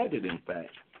commanded, in fact,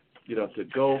 to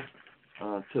go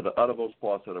to the uttermost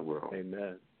parts of the world.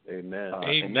 Amen. Amen.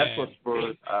 And that's what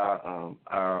spurs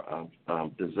our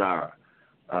desire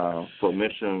for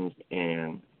missions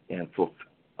and for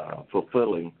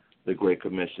fulfilling the Great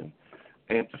Commission.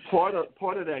 And part of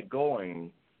that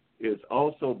going is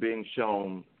also being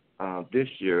shown this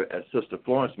year, as Sister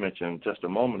Florence mentioned just a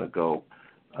moment ago,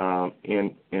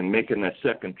 in making that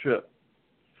second trip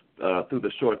through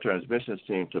the short transmissions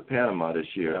team to Panama this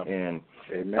year. Yeah. And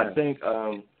amen. I think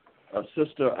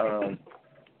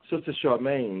Sister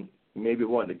Charmaine maybe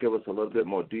wanted to give us a little bit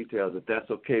more details, if that's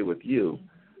okay with you,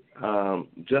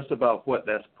 just about what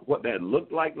that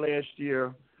looked like last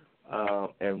year,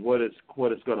 and what it's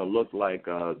going to look like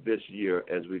this year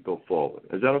as we go forward.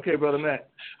 Is that okay, Brother Matt?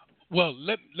 Well,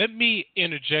 let me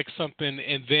interject something,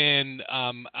 and then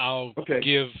I'll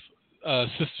give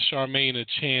Sister Charmaine a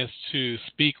chance to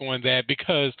speak on that,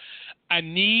 because I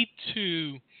need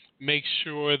to make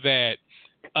sure that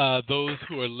those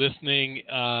who are listening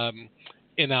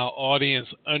in our audience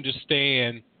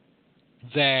understand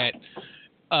that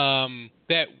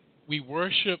that we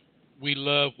worship, we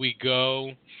love, we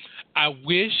go. I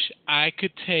wish I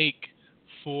could take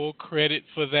full credit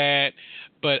for that,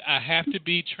 but I have to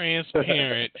be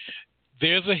transparent.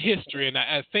 There's a history, and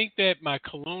I think that my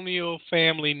Colonial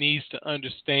family needs to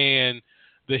understand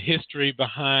the history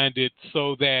behind it,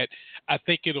 so that I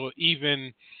think it'll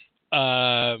even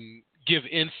give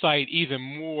insight even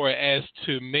more as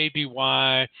to maybe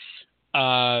why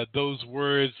those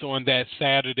words on that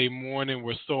Saturday morning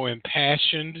were so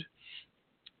impassioned.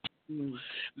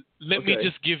 Let me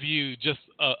just give you just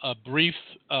a brief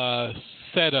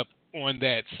setup on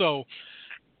that. So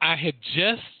I had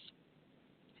just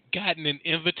gotten an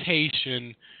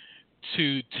invitation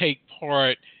to take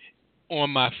part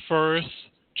on my first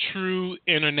true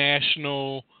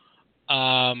international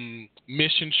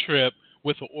mission trip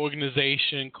with an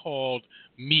organization called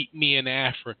Meet Me in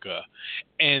Africa.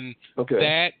 And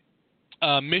that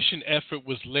mission effort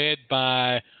was led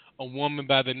by a woman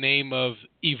by the name of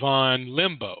Yvonne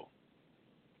Limbo.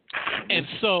 And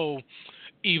so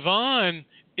Yvonne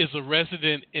is a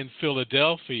resident in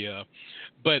Philadelphia,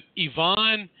 but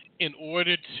Yvonne, in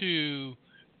order to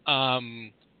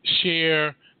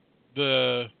share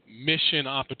the mission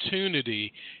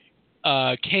opportunity,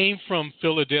 came from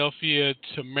Philadelphia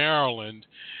to Maryland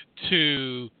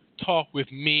to talk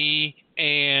with me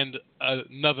and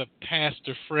another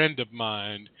pastor friend of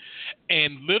mine.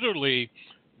 And literally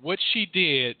what she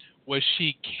did was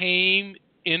she came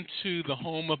into the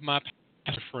home of my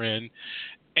pastor friend,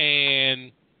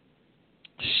 and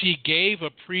she gave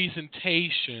a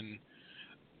presentation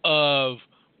of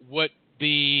what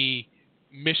the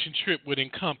mission trip would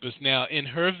encompass. Now, in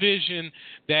her vision,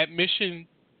 that mission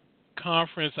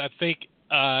conference, I think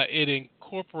it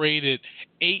incorporated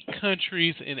 8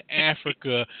 countries in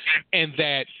Africa, and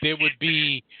that there would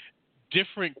be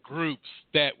different groups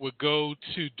that would go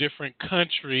to different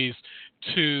countries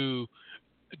to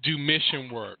do mission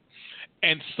work.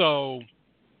 And so,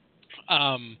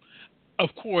 of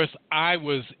course, I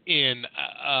was in.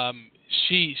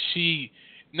 She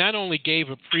not only gave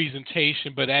a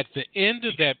presentation, but at the end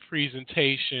of that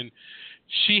presentation,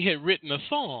 she had written a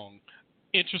song.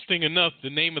 Interesting enough, the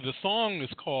name of the song is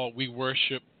called "We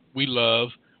Worship, We Love,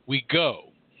 We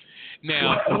Go."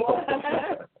 Now,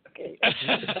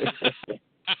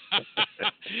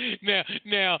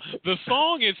 now the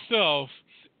song itself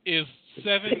is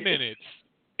 7 minutes.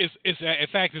 It's in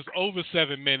fact it's over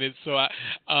 7 minutes, so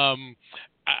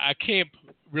I can't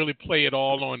really play it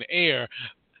all on air.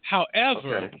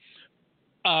 However,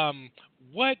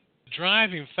 what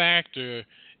driving factor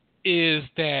is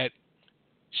that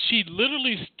she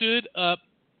literally stood up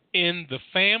in the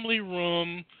family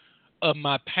room of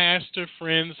my pastor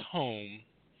friend's home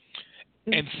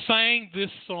and sang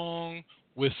this song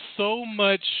with so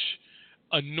much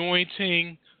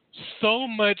anointing, so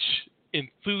much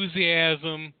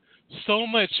enthusiasm, so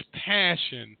much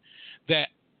passion that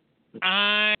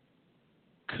I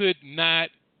could not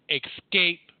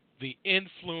escape the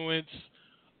influence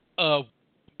of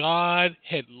God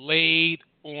had laid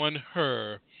on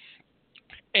her.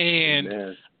 And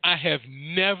amen. I have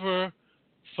never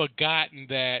forgotten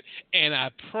that. And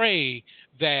I pray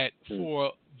that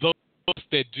for those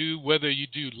that do, whether you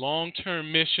do long-term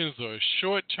missions or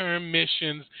short-term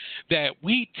missions, that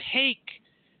we take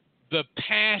the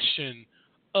passion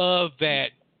of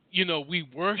that, we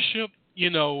worship,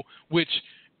 which,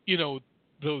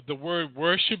 the word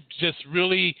worship just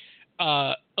really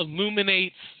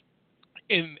illuminates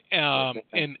and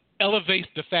elevates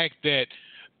the fact that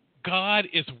God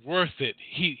is worth it.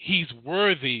 He's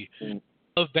worthy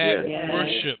of that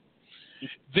worship.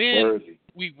 Then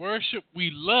we worship,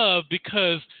 we love,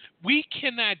 because we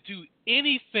cannot do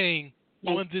anything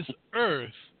on this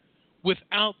earth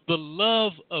without the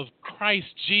love of Christ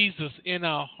Jesus in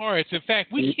our hearts. In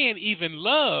fact, we can't even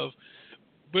love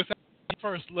without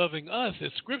first loving us,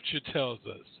 as Scripture tells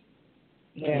us.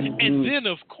 Yeah. And then,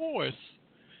 of course,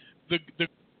 the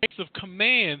grace of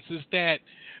commands is that,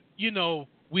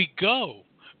 we go,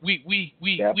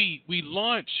 we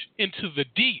launch into the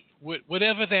deep,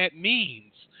 whatever that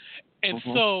means. And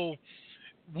so,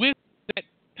 with that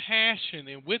passion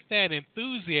and with that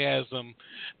enthusiasm,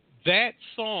 that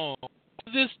song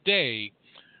to this day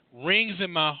rings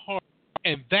in my heart,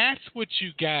 and that's what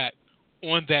you got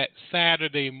on that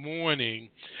Saturday morning,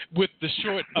 with the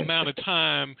short amount of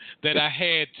time that I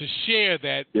had to share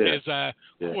that, as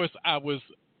of course, I was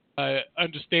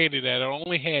understanding that I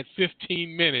only had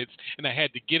 15 minutes, and I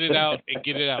had to get it out and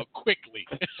get it out quickly.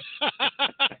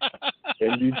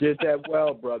 And you did that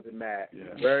well, Brother Matt.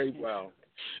 Yeah. Very well.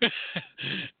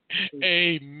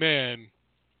 Amen.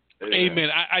 Amen.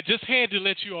 I just had to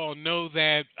let you all know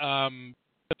that I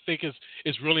think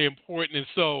is really important. And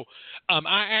so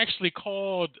I actually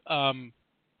called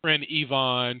friend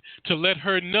Yvonne to let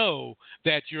her know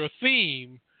that your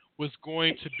theme was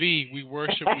going to be "We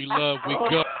Worship, We Love, We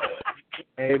Go."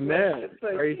 Amen.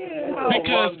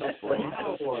 Because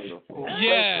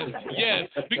yes,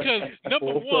 because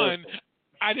number one,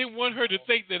 I didn't want her to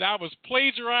think that I was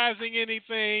plagiarizing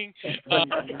anything.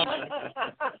 And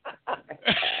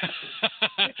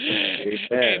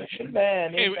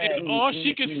all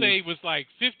she could say was like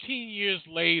 15 years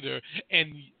later,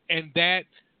 and that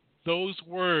those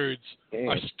words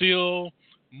are still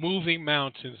moving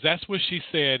mountains. That's what she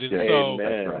said. And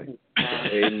Amen.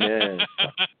 Amen.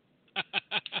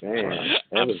 Man,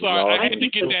 I'm sorry, I had to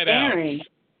get that out.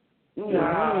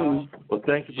 Wow. Well,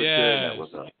 thank you for sharing that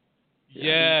with us.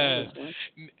 Yes.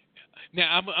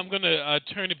 Now I'm going to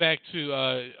turn it back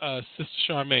to Sister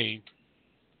Charmaine.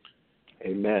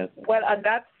 Amen. Well, on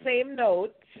that same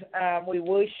note, we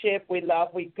worship, we love,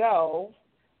 we go.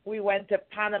 We went to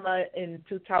Panama in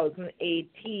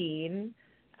 2018,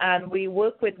 and we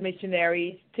worked with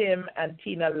missionaries Tim and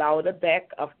Tina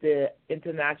Lauderbeck of the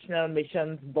International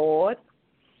Missions Board.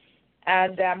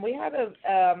 And we had a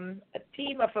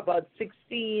team of about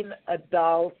 16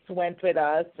 adults went with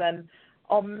us, and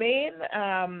our main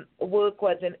work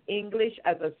was in English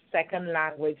as a second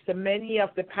language. So many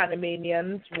of the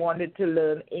Panamanians wanted to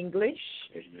learn English,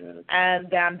 and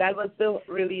that was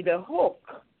really the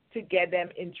hook to get them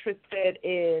interested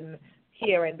in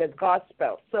hearing the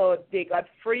gospel. So they got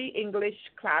free English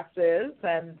classes,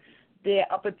 and their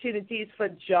opportunities for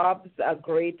jobs are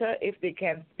greater if they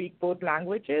can speak both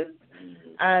languages.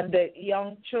 And the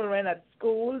young children at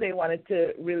school, they wanted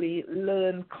to really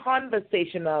learn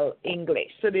conversational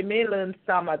English. So they may learn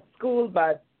some at school,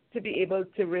 but to be able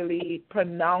to really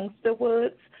pronounce the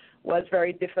words was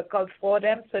very difficult for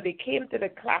them. So they came to the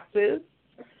classes,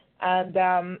 and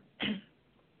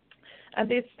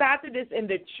they started this in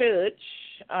the church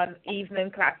on evening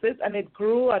classes, and it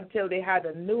grew until they had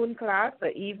a noon class,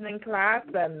 an evening class,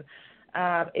 and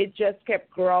it just kept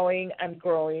growing and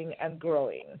growing and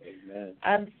growing. Amen.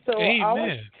 And so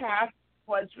our task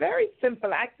was very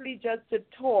simple, actually, just to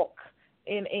talk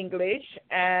in English,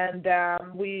 and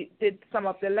we did some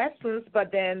of the lessons,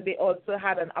 but then they also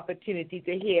had an opportunity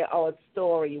to hear our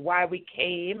story, why we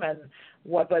came and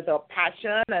what was our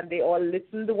passion, and they all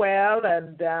listened well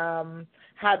and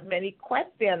had many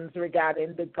questions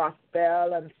regarding the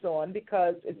gospel and so on,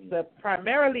 because it's a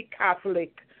primarily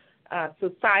Catholic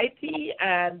society,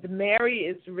 and Mary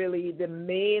is really the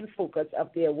main focus of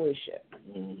their worship.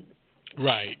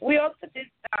 Right. We also did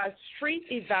street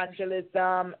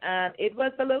evangelism, and it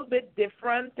was a little bit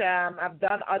different. I've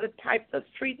done other types of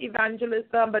street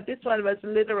evangelism, but this one was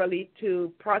literally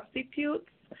to prostitutes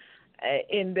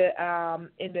in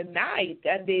the night,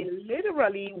 and they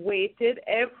literally waited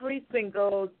every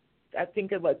single, I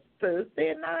think it was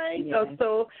Thursday night or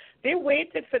so. They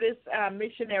waited for this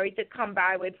missionary to come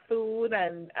by with food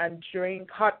and drink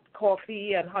hot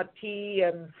coffee and hot tea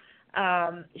and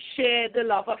share the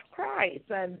love of Christ.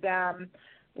 And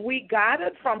we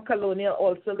gathered from Colonial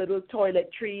also little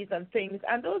toiletries and things,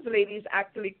 and those ladies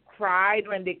actually cried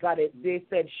when they got it. They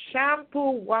said,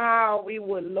 shampoo, wow, we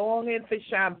were longing for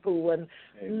shampoo and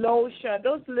lotion.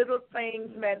 Those little things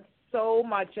meant so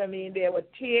much. I mean, there were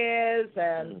tears,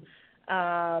 and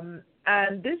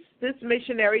this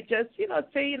missionary just,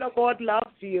 say, God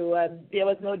loves you, and there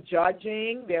was no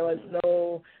judging, there was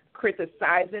no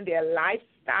criticizing their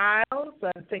lifestyles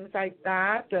and things like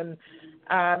that. And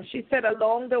she said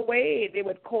along the way they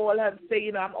would call her and say,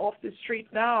 you know, I'm off the street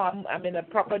now. I'm in a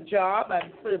proper job.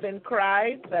 I'm serving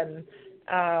Christ and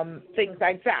things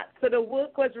like that. So the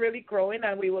work was really growing,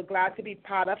 and we were glad to be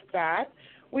part of that.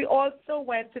 We also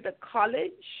went to the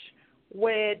college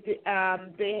where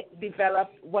they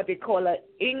developed what they call an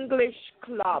English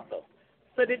club.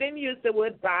 So they didn't use the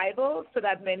word Bible so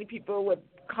that many people would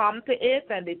come to it,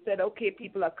 and they said, okay,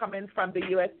 people are coming from the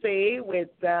USA with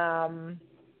and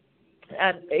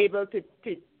able to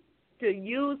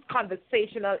use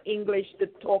conversational English to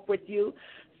talk with you.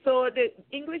 So the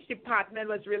English department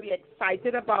was really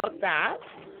excited about that,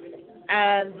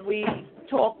 and we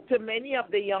talked to many of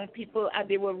the young people, and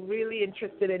they were really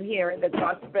interested in hearing the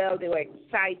gospel. They were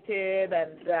excited,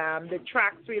 and the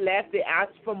tracks we left, they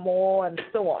asked for more, and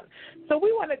so on. So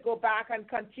we want to go back and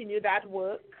continue that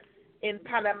work in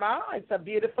Panama. It's a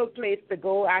beautiful place to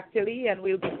go, actually, and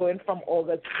we'll be going from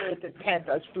August 3rd to 10th,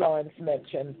 as Florence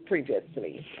mentioned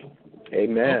previously.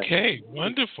 Amen. Okay,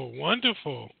 wonderful.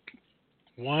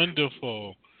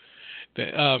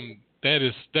 That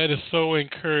is so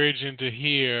encouraging to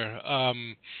hear.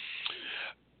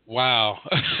 Wow.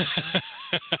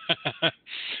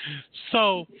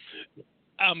 So,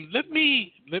 let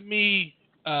me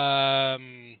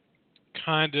kind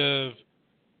of.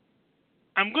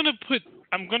 I'm gonna put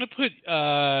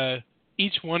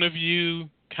each one of you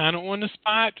kind of on the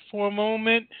spot for a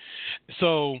moment.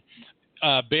 So,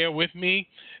 bear with me.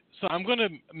 So I'm gonna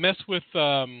mess with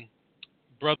Brother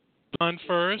Leon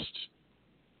first.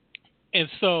 And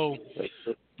so,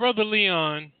 Brother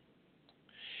Leon,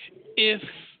 if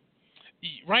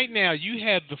right now you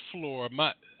had the floor,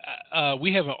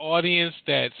 we have an audience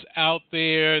that's out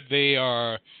there. They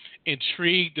are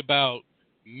intrigued about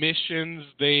missions.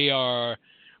 They are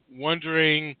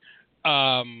wondering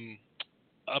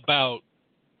about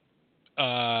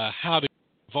how to get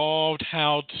involved,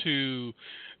 how to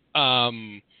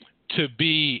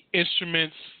be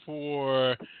instruments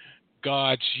for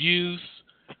God's use.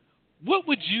 What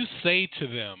would you say to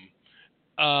them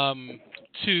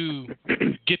to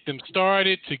get them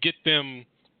started, to get them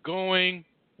going?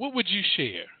 What would you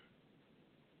share?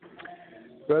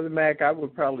 Brother Mac, I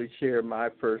would probably share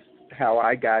how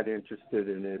I got interested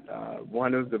in it.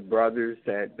 One of the brothers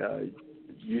that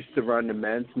used to run the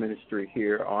men's ministry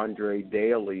here, Andre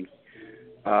Daly,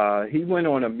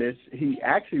 he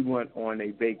actually went on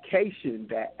a vacation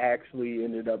that actually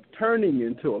ended up turning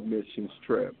into a missions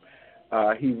trip.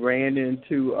 He ran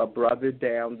into a brother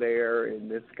down there,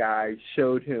 and this guy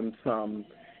showed him some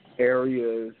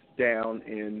areas down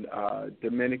in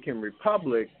Dominican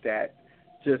Republic that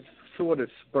just sort of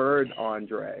spurred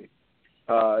Andre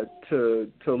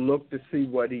to look to see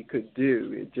what he could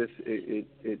do.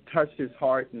 It touched his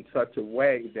heart in such a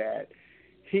way that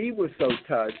he was so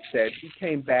touched that he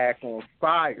came back on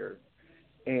fire,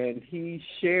 and he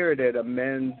shared at a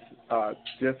men's,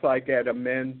 just like at a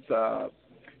men's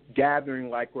gathering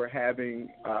like we're having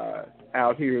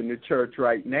out here in the church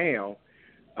right now,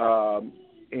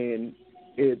 and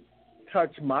it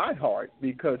touched my heart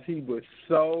because he was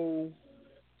so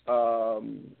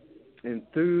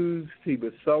enthused, he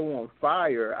was so on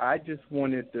fire. I just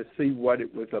wanted to see what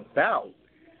it was about.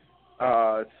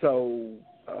 So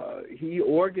he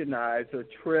organized a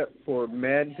trip for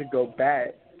men to go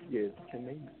back. Yes, can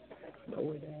they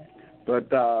lower that? But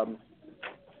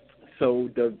so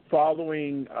the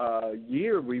following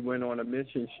year, we went on a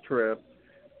missions trip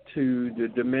to the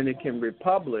Dominican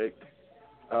Republic,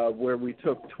 where we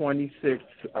took 26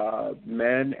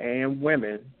 men and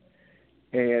women,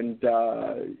 and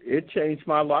it changed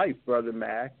my life, Brother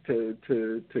Mac,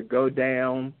 to go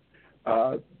down.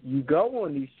 You go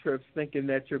on these trips thinking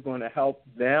that you're going to help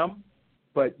them,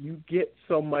 but you get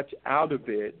so much out of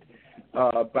it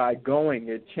by going.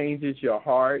 It changes your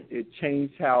heart. It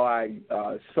changed how I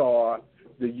saw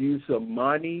the use of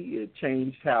money. It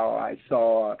changed how I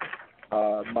saw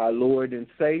my Lord and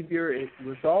Savior. It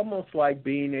was almost like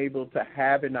being able to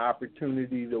have an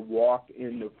opportunity to walk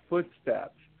in the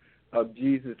footsteps of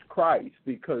Jesus Christ,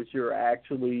 because you're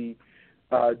actually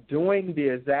doing the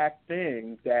exact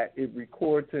thing that it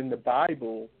records in the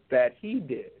Bible that he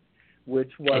did,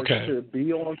 which was to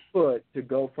be on foot, to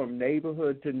go from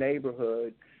neighborhood to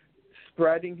neighborhood,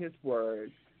 spreading his word,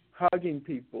 hugging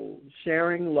people,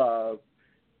 sharing love,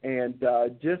 and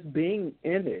just being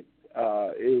in it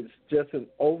is just an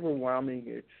overwhelming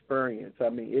experience. I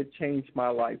mean, it changed my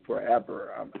life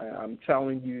forever. I'm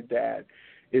telling you that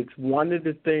it's one of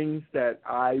the things that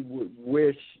I would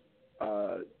wish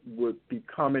would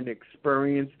become an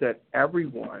experience that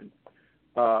everyone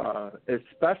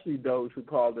especially those who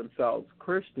call themselves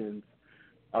Christians,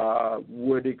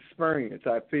 would experience.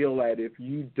 I feel that if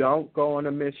you don't go on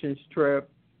a missions trip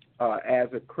as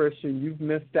a Christian, you've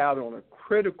missed out on a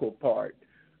critical part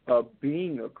of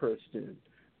being a Christian.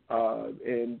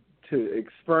 And to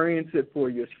experience it for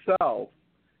yourself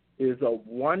is a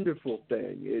wonderful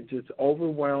thing. It just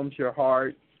overwhelms your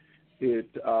heart.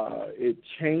 It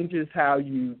changes how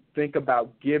you think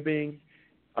about giving.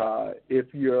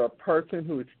 If you're a person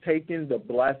who is taking the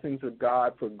blessings of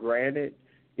God for granted,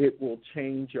 it will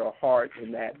change your heart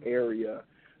in that area.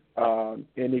 And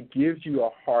it gives you a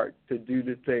heart to do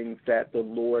the things that the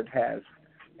Lord has,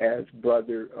 as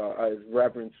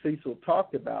Reverend Cecil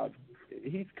talked about.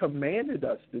 He's commanded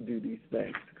us to do these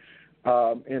things.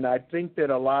 And I think that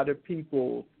a lot of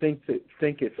people think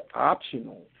it's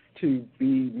optional to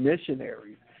be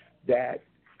missionaries, that,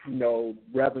 you know,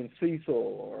 Reverend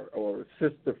Cecil or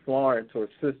Sister Florence or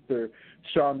Sister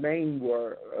Charmaine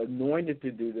were anointed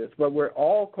to do this, but we're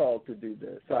all called to do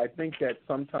this. So I think that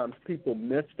sometimes people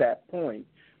miss that point,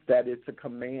 that it's a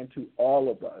command to all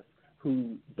of us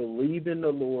who believe in the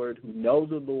Lord, who know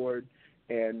the Lord,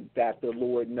 and that the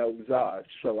Lord knows us.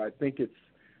 So I think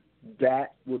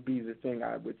that would be the thing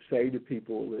I would say to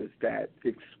people, is that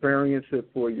experience it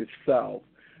for yourself.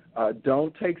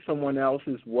 Don't take someone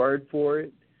else's word for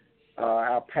it.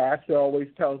 Our pastor always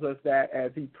tells us that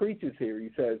as he preaches here. He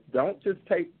says, don't just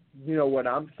take, what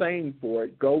I'm saying for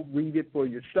it. Go read it for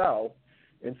yourself.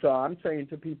 And so I'm saying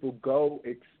to people, go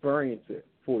experience it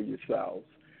for yourselves.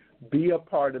 Be a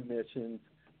part of missions.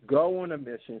 Go on a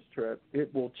missions trip.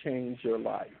 It will change your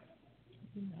life.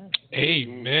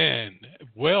 Amen.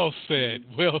 Well said.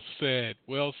 Well said.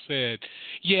 Well said.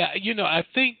 Yeah, I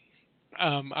think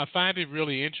I find it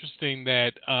really interesting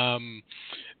that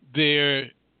there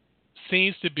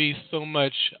seems to be so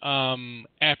much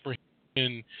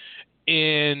apprehension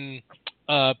in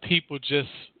people just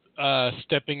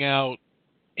stepping out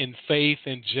in faith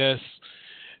and just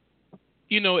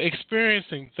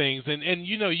experiencing things, and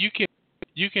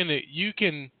you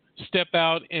can step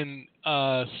out in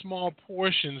small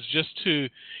portions just to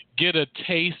get a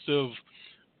taste of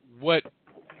what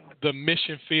the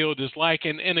mission field is like,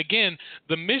 and again,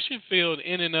 the mission field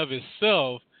in and of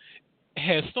itself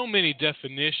has so many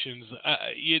definitions.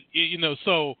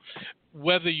 So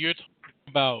whether you're talking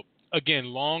about, again,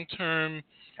 long-term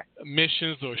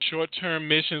missions or short-term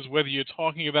missions, whether you're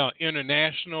talking about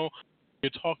international,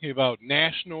 you're talking about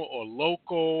national or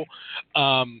local,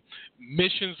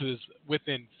 missions is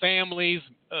within families,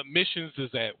 missions is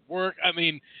at work. I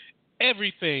mean,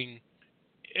 everything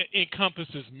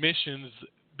encompasses missions,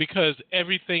 because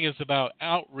everything is about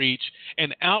outreach,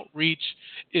 and outreach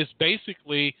is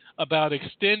basically about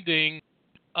extending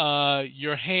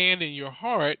your hand and your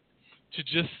heart to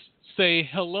just say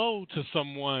hello to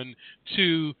someone,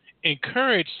 to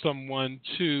encourage someone,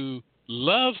 to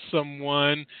love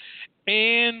someone,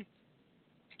 and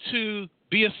to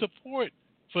be a support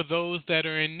for those that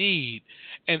are in need.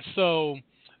 And so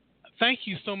thank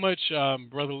you so much,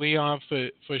 Brother Leon,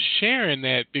 for sharing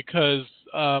that, because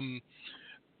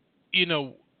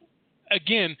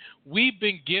again, we've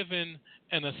been given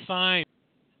an assignment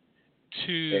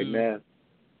to Amen.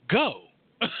 go.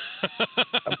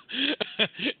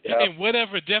 And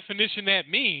whatever definition that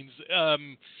means.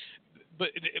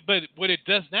 But what it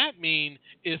does not mean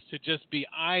is to just be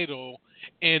idle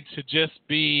and to just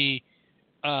be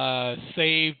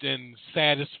saved and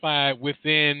satisfied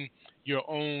within your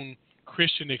own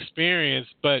Christian experience.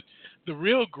 But the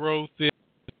real growth is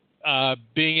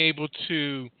being able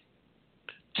to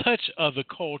touch other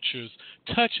cultures,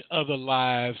 touch other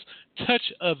lives,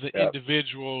 touch other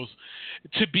individuals,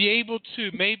 to be able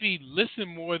to maybe listen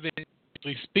more than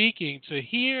speaking, to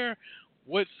hear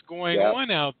what's going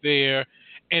on out there,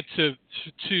 and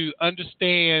to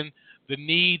understand the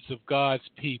needs of God's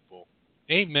people.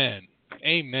 Amen.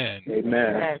 Amen.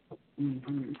 Amen.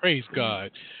 Praise God.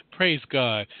 Praise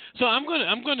God. So I'm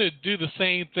gonna do the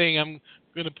same thing. I'm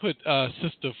gonna put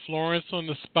Sister Florence on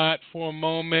the spot for a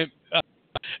moment,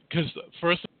 because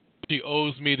first she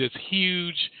owes me this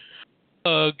huge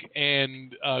hug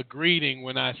and greeting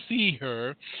when I see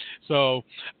her. So,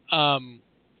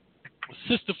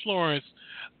 Sister Florence,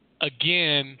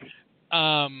 again,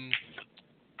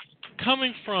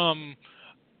 coming from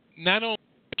not only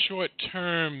a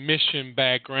short-term mission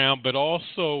background, but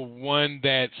also one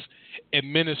that's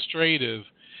administrative,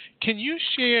 can you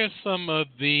share some of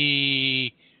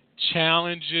the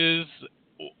challenges,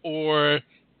 or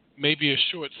maybe a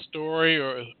short story,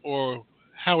 or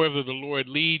however the Lord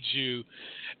leads you,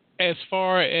 as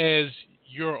far as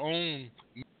your own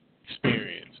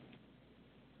experience?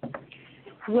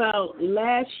 Well,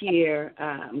 last year,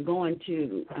 going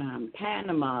to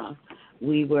Panama,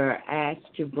 we were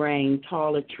asked to bring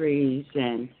toiletries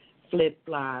and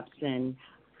flip-flops and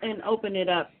open it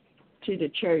up to the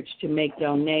church to make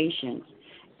donations.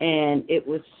 And it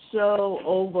was so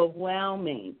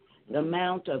overwhelming, the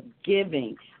amount of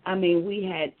giving. I mean, we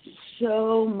had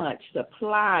so much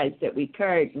supplies that we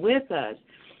carried with us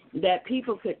that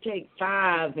people could take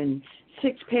 5 and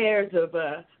 6 pairs of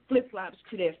flip-flops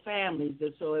to their families.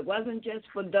 So it wasn't just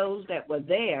for those that were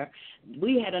there.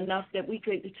 We had enough that we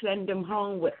could send them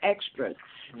home with extras.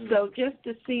 So just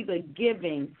to see the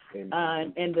giving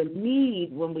and the need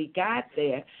when we got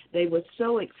there, they were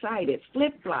so excited.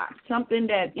 Flip-flops, something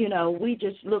that, we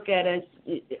just look at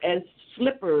as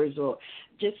slippers or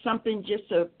just something just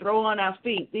to throw on our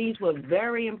feet. These were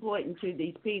very important to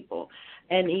these people.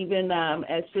 And even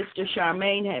as Sister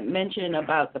Charmaine had mentioned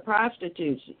about the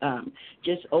prostitutes,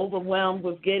 just overwhelmed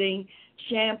with getting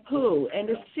shampoo and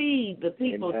to see the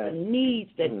people's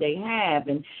needs that they have.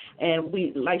 And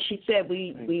we, like she said,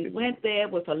 we went there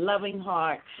with a loving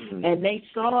heart, and they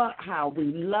saw how we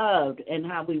loved and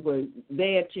how we were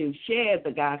there to share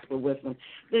the gospel with them,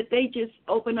 that they just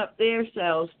opened up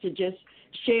themselves to just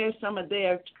share some of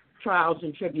their trials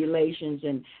and tribulations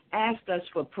and asked us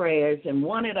for prayers and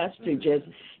wanted us to just,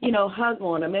 hug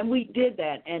on them. And we did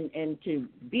that. And to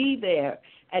be there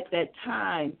at that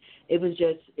time, it was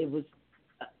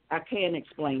I can't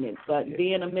explain it. But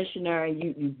being a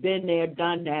missionary, you've been there,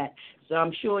 done that. So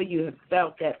I'm sure you have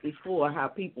felt that before, how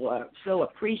people are so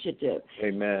appreciative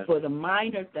for the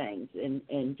minor things.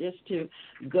 And just to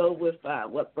go with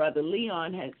what Brother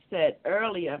Leon had said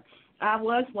earlier, I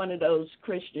was one of those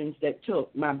Christians that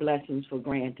took my blessings for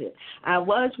granted. I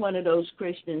was one of those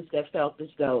Christians that felt as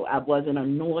though I wasn't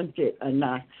anointed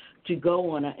enough to go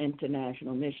on an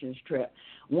international missions trip.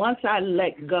 Once I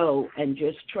let go and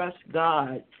just trust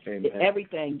God,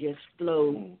 everything just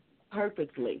flowed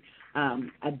perfectly.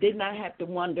 I did not have to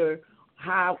wonder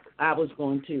how I was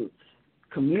going to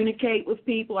communicate with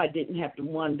people. I didn't have to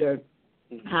wonder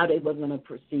how they were going to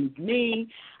perceive me.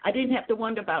 I didn't have to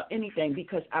wonder about anything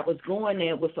because I was going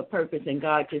there with a purpose, and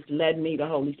God just led me. The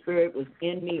Holy Spirit was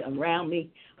in me, around me,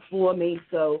 for me.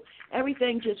 So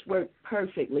everything just worked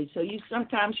perfectly. So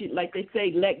sometimes, like they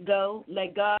say, let go,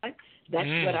 let God.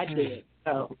 That's what I did.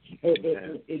 So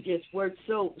it just worked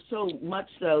so much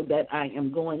so that I am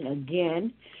going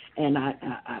again. And I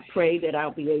pray that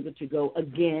I'll be able to go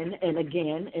again and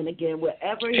again and again.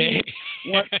 Wherever He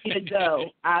wants me to go,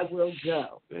 I will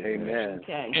go. Amen.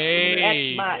 Okay.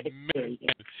 That's my experience.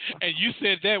 And you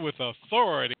said that with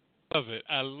authority. I love it.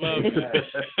 I love it.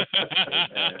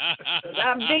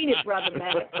 I mean it, Brother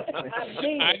Matt. I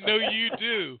mean it. I know you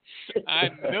do. I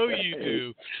know you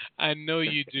do. I know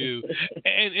you do.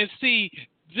 And see,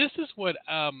 this is what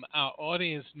our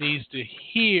audience needs to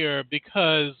hear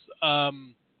because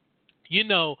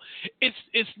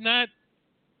it's not,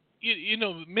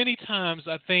 many times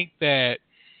I think that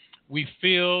we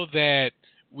feel that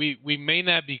we may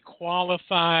not be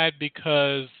qualified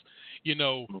because,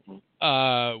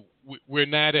 we're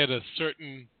not at a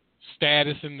certain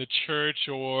status in the church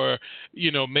or,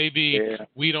 maybe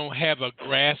we don't have a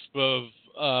grasp of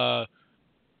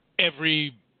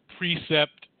every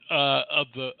precept of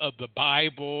the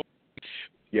Bible.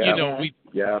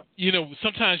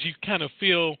 Sometimes you kind of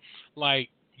feel like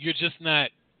you're just not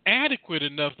adequate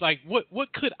enough. Like,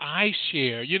 what could I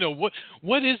share?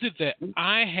 What is it that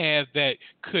I have that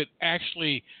could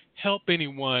actually help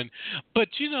anyone? But,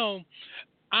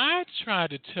 I try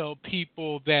to tell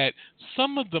people that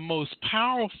some of the most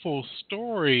powerful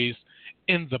stories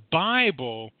in the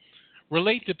Bible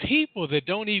relate to people that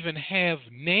don't even have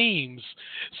names.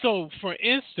 So, for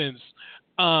instance,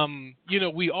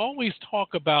 we always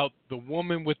talk about the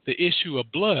woman with the issue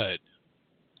of blood.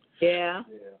 Yeah.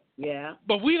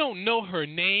 But we don't know her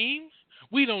name.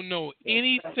 We don't know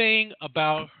anything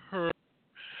about her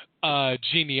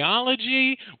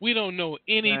genealogy. We don't know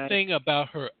anything about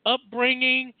her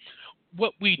upbringing.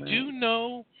 What we do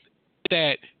know is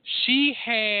that she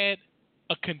had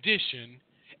a condition,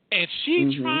 and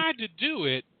she tried to do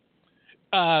it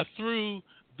through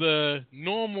the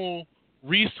normal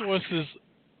resources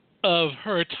of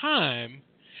her time,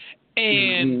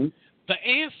 and the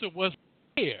answer was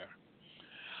there.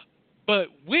 But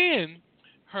when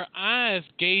her eyes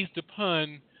gazed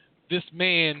upon this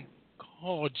man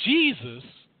called Jesus,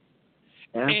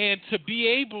 and to be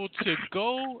able to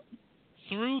go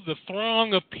through the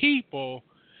throng of people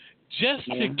just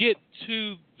to get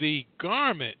to the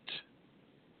garment,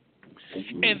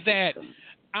 and that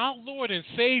our Lord and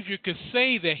Savior could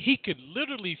say that He could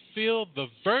literally feel the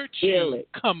virtue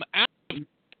come out.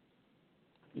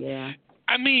 Yeah.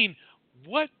 I mean,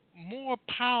 what more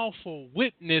powerful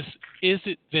witness is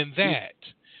it than that?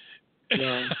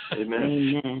 Yeah. Amen.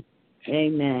 Amen.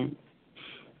 Amen.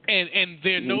 And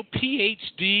there are no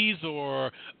PhDs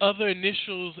or other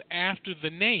initials after the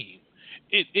name.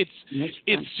 It's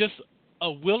just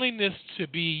a willingness to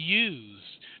be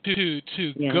used, to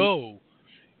go,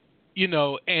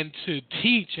 and to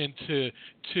teach and to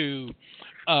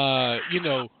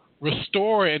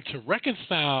restore and to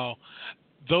reconcile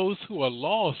those who are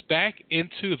lost back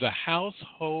into the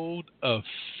household of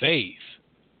faith.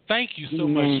 Thank you so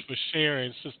much for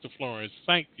sharing, Sister Florence.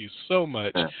 Thank you so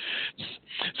much.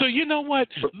 So you know what?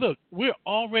 Look, we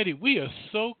are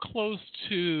so close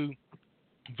to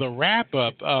the wrap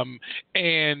up,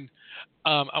 and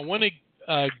I want to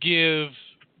give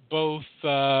both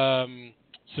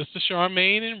Sister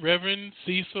Charmaine and Reverend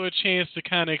Cecil a chance to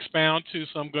kind of expound too.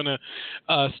 So I'm going to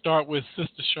start with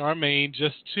Sister Charmaine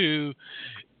just to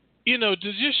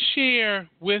just share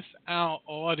with our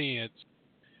audience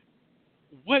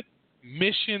what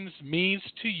missions means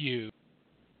to you,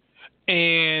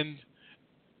 and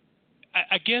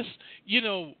I guess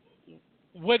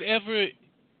whatever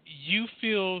you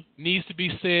feel needs to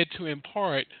be said to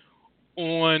impart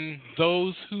on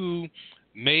those who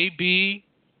may be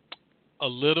a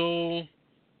little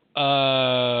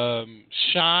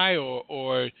shy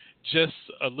or just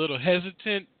a little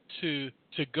hesitant to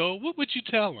go. What would you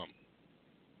tell them?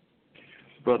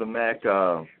 Brother Mac,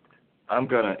 I'm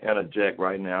going to interject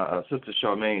right now. Sister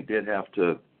Charmaine did have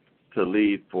to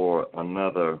leave for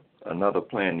another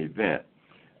planned event.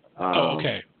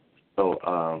 Okay.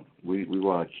 So we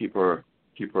want to keep her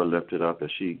lifted up as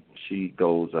she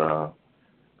goes to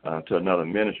another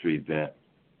ministry event.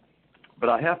 But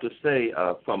I have to say,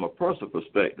 from a personal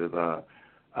perspective,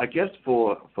 I guess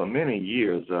for many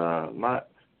years, my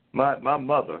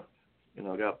mother,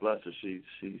 God bless her, she's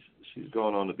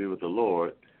going on to be with the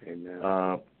Lord.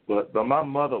 Amen. But my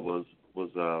mother was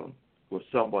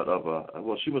somewhat of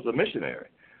she was a missionary,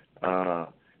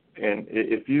 and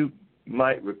if you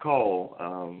might recall,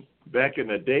 back in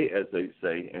the day, as they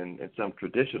say in some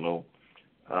traditional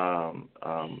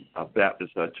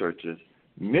Baptist churches,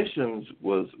 missions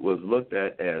was looked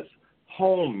at as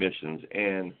home missions,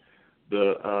 and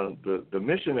the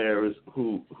missionaries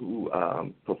who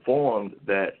performed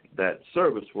that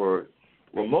service were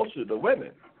mostly the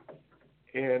women.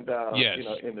 And yes.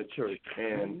 In the church,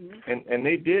 and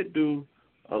they did do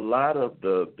a lot of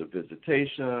the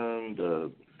visitation,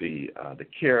 the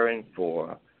caring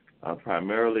for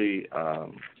primarily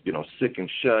sick and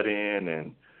shut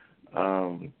in,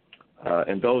 and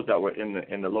those that were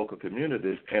in the local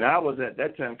communities. And I was at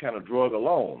that time kind of drug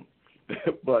along,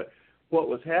 but what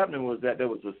was happening was that there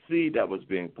was a seed that was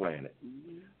being planted,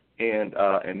 and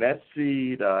that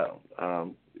seed,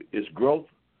 its growth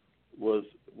was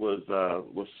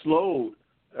slowed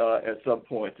at some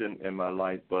point in my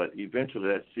life, but eventually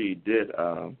that seed did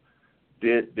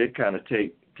kind of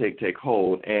take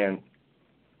hold. And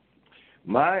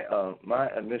my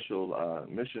initial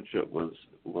mission trip was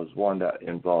one that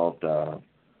involved a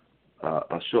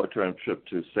short-term trip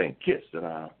to St. Kitts that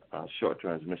our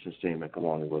short-term missions team at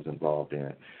Colonial was involved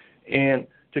in. And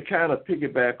to kind of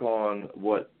piggyback on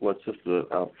what Sister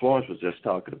Florence was just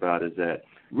talking about is that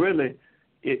really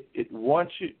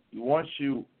once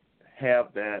you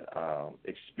have that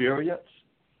experience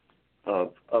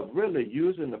of really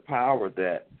using the power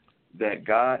that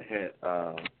God had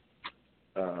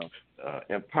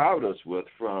empowered us with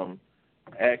from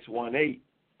Acts 1:8,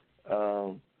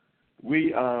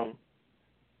 we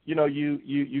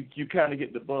you kind of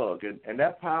get the bug, and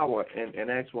that power in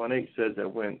Acts 1:8 says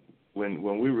that when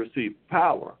we receive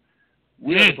power,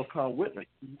 we have to become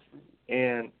witnesses,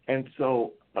 and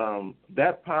so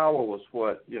that power was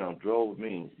what drove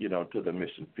me to the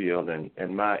mission field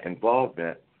and my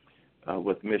involvement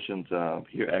with missions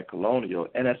here at Colonial.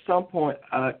 And at some point,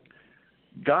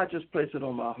 God just placed it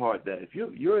on my heart that if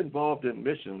you're involved in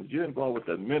missions, you're involved with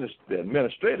the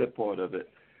administrative part of it.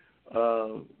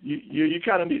 You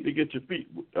kind of need to get your feet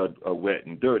wet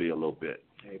and dirty a little bit.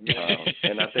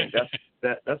 And I think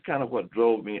that's kind of what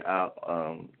drove me out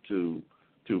to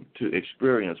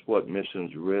experience what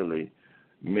missions really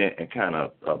meant and kind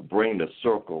of bring the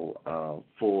circle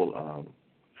full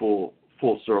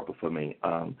circle for me.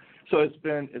 So it's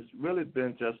really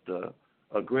been just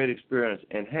a great experience,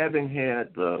 and having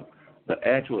had the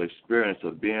actual experience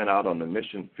of being out on the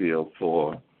mission field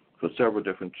for several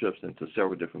different trips into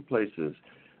several different places,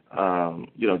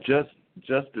 just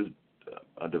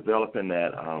developing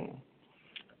that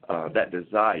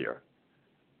desire,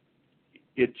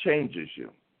 it changes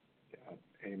you.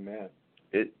 Amen.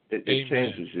 It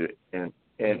changes you,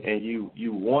 and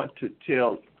you want to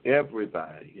tell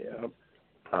everybody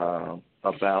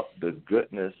about the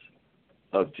goodness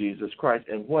of Jesus Christ,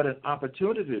 and what an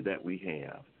opportunity that we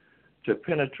have to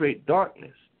penetrate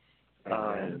darkness.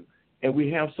 And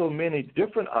we have so many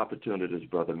different opportunities,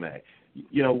 Brother Mac.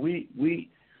 You know, we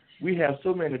have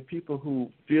so many people who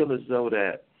feel as though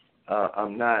that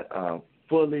I'm not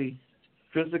fully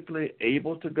physically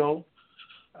able to go.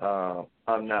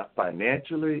 I'm not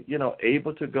financially,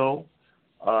 able to go,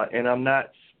 and I'm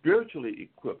not spiritually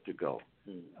equipped to go.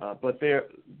 But there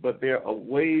are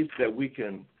ways that we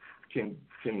can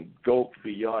go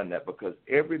beyond that, because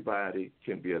everybody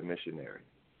can be a missionary.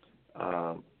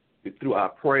 Through our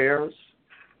prayers,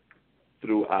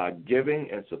 through our giving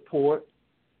and support,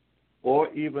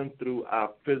 or even through our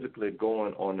physically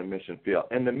going on the mission field.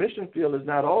 And the mission field is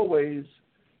not always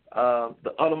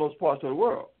the uttermost parts of the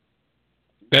world.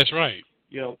 That's right.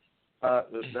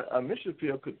 A mission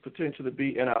field could potentially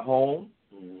be in our home.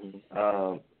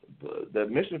 The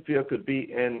mission field could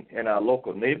be in our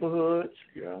local neighborhoods,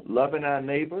 loving our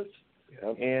neighbors.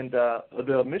 And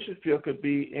the mission field could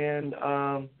be in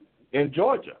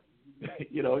Georgia.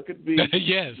 It could be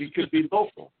yes. It could be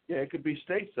local. Yeah, it could be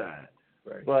stateside.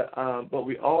 Right. But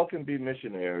we all can be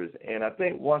missionaries. And I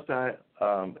think once I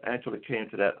actually came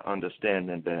to that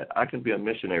understanding that I can be a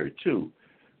missionary too,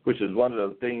 which is one of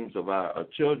the themes of our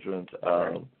children's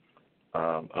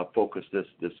focus,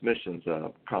 this missions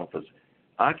conference.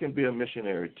 I can be a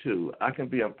missionary too. I can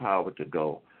be empowered to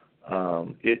go.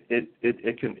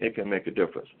 It can make a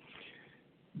difference.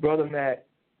 Brother Matt,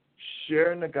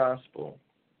 sharing the gospel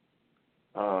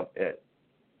at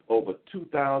over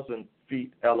 2,000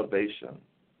 feet elevation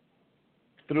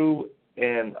through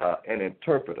an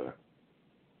interpreter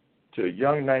to a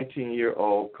young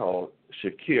 19-year-old called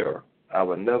Shakir. I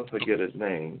will never forget his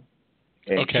name.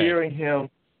 And hearing him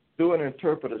through an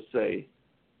interpreter say,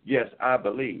 "Yes, I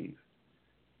believe,"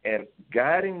 and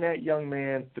guiding that young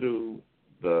man through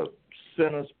the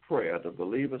sinner's prayer, the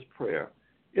believer's prayer,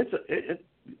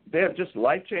 they're just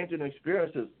life-changing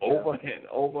experiences over and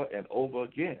over and over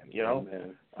again,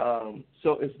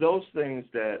 So it's those things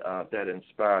that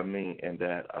inspire me and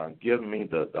that give me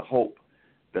the hope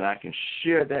that I can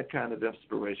share that kind of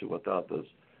inspiration with others,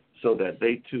 so that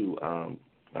they too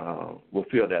will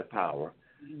feel that power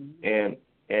and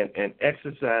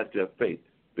exercise their faith,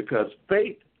 because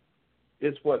faith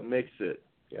is what makes it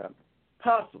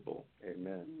possible.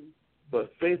 Amen.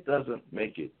 But faith doesn't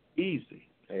make it easy.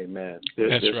 Amen.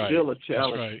 There's still a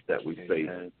challenge that we face,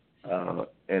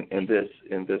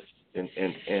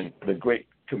 in the Great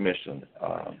Commission.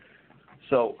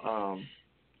 So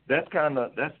that's kind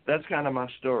of my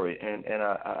story, and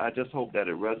I just hope that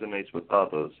it resonates with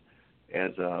others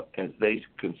as they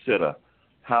consider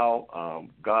how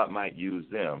God might use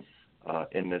them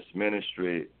in this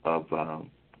ministry of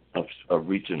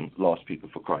reaching lost people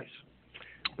for Christ.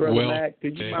 Brother Matt,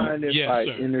 could you mind if I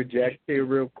interject here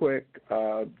real quick?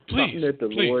 Something that the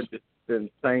Lord has been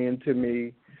saying to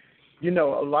me. A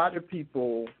lot of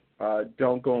people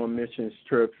don't go on missions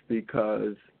trips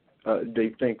because they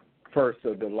think first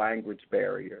of the language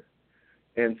barrier.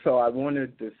 And so I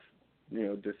wanted to,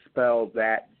 dispel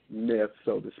that myth,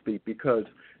 so to speak, because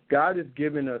God has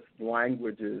given us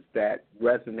languages that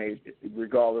resonate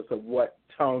regardless of what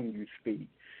tongue you speak.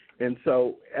 And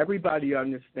so everybody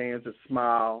understands a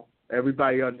smile,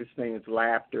 everybody understands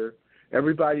laughter,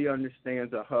 everybody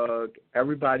understands a hug,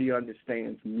 everybody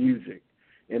understands music,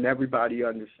 and everybody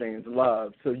understands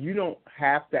love. So you don't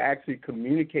have to actually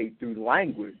communicate through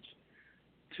language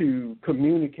to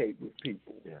communicate with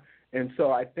people. Yeah. And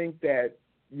so I think that,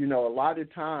 a lot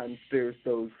of times there's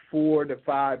those 4 to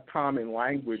 5 common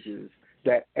languages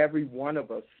that every one of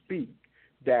us speak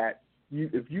that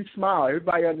if you smile,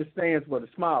 everybody understands what a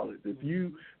smile is. If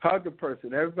you hug a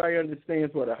person, everybody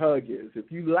understands what a hug is. If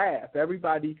you laugh,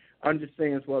 everybody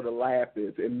understands what a laugh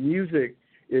is. And music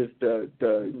is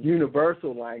the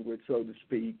universal language, so to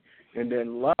speak. And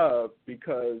then love,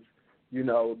 because,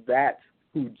 that's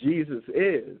who Jesus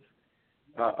is,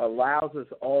 allows us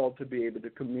all to be able to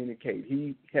communicate.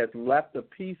 He has left a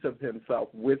piece of himself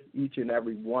with each and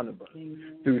every one of us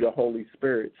through the Holy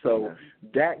Spirit. So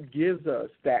that gives us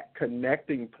that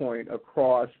connecting point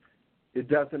across, it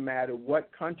doesn't matter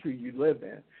what country you live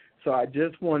in. So I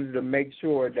just wanted to make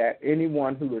sure that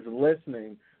anyone who is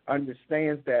listening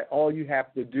understands that all you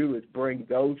have to do is bring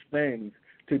those things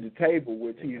to the table,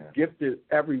 which he's gifted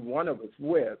every one of us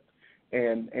with,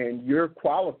 and you're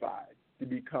qualified to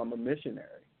become a missionary.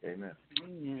 Amen.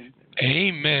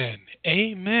 Amen.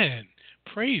 Amen.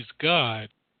 Praise God.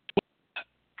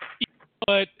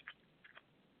 But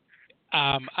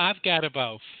I've got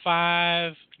about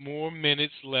 5 more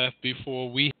minutes left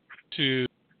before we have to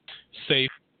say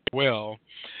farewell.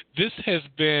 This has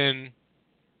been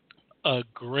a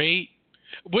great.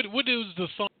 What does the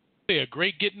song say? A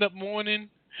great getting up morning.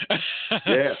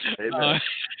 Yeah, amen.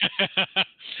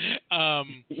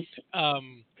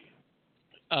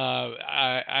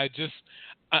 I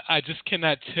just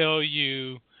cannot tell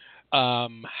you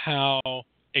how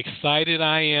excited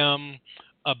I am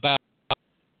about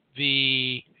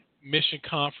the mission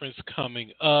conference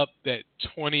coming up, that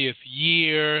 20th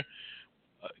year,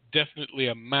 definitely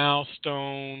a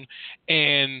milestone,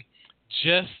 and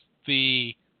just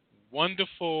the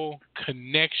wonderful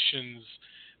connections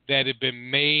that have been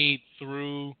made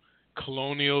through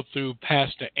Colonial, through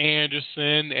Pastor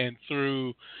Anderson, and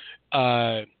through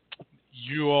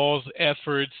you all's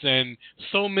efforts, and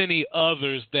so many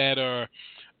others that are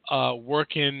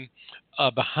working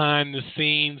behind the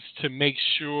scenes to make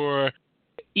sure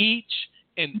each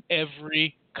and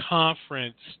every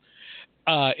conference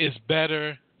is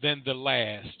better than the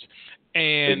last.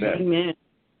 And Amen.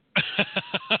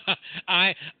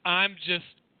 I'm just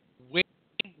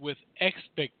waiting with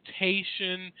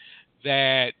expectation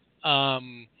that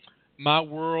my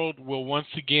world will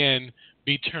once again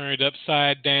be turned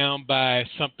upside down by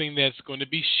something that's going to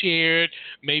be shared,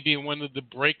 maybe in one of the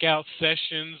breakout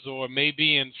sessions, or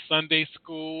maybe in Sunday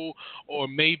school, or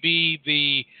maybe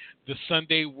the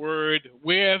Sunday word,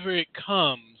 wherever it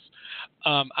comes.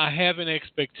 I have an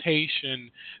expectation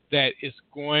that it's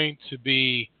going to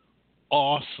be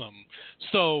awesome.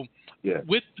 So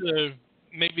with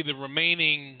maybe the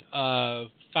remaining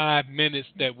 5 minutes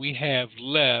that we have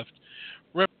left,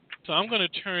 so I'm going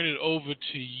to turn it over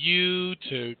to you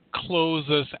to close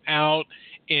us out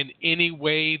in any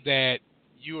way that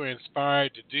you are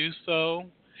inspired to do so.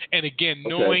 And again,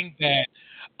 knowing that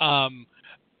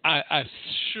I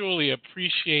surely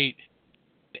appreciate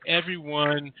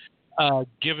everyone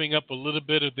giving up a little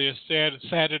bit of their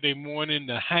Saturday morning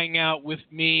to hang out with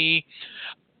me.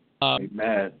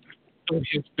 Amen.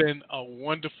 It's been a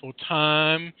wonderful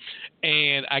time,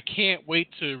 and I can't wait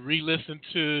to re-listen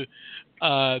to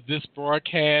this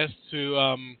broadcast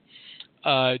to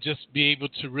just be able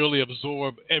to really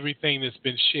absorb everything that's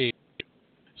been shared.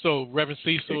 So, Reverend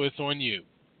Cecil, it's on you.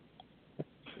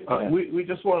 We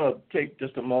just want to take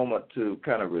just a moment to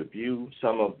kind of review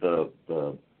some of the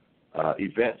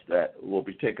events that will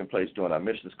be taking place during our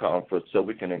missions conference so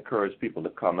we can encourage people to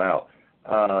come out.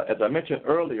 As I mentioned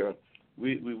earlier,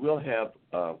 we will have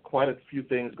quite a few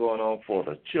things going on for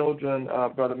the children,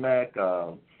 Brother Mac.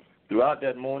 Throughout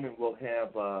that morning, we'll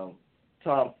have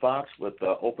Tom Fox with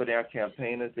the Open Air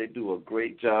Campaigners. They do a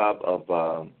great job of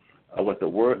with the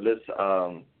wordless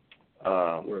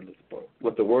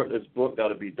book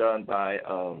that'll be done by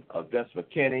Vince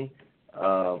McKinney.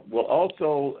 We'll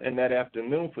also, in that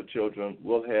afternoon for children,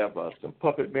 we'll have some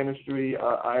puppet ministry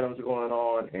items going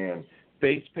on and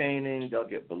face painting. They'll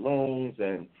get balloons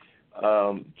and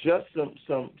just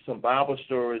some Bible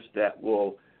stories that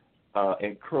will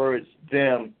encourage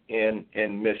them in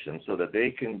mission so that they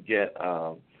can get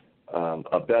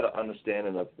a better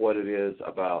understanding of what it is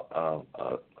about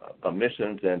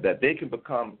missions and that they can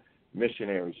become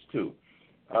missionaries too.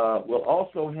 We'll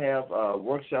also have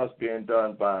workshops being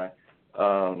done by,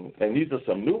 and these are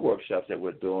some new workshops that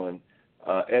we're doing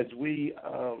as we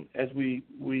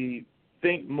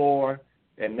think more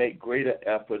and make greater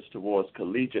efforts towards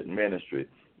collegiate ministry,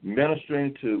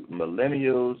 ministering to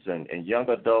millennials and young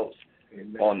adults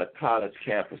on the college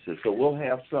campuses. So we'll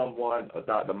have someone,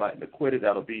 Dr. Mike McQuitty,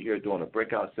 that'll be here doing a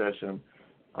breakout session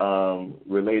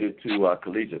related to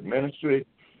collegiate ministry.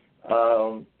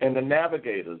 And the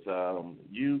Navigators,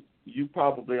 you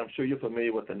probably, I'm sure you're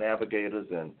familiar with the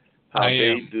Navigators and how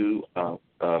they do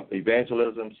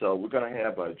evangelism. So we're going to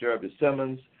have Jeremy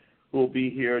Simmons, who will be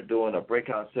here doing a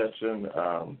breakout session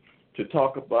to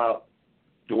talk about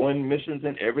doing missions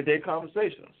in everyday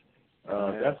conversations.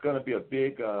 That's going to be a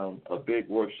big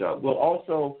workshop. We'll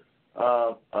also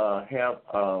have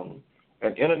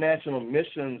an international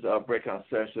missions breakout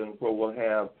session where we'll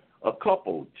have a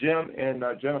couple, Jim and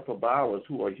Jennifer Bowers,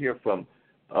 who are here from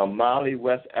Mali,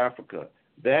 West Africa.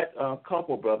 That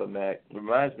couple, Brother Mac,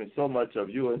 reminds me so much of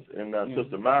you and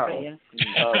Sister Myra.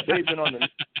 They've been on the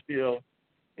field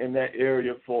in that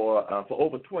area for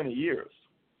over 20 years.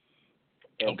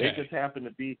 And they just happen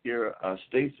to be here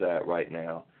stateside right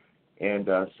now. And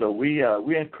so we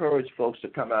encourage folks to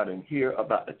come out and hear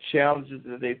about the challenges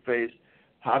that they face,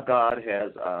 how God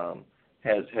has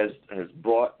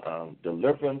brought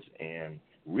deliverance and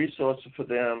resources for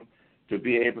them to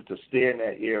be able to stay in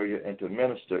that area and to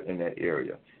minister in that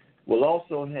area. We'll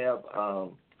also have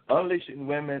Unleashing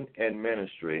Women in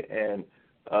Ministry. And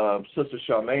Sister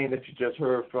Charmaine, that you just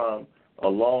heard from,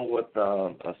 along with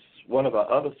one of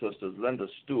our other sisters, Linda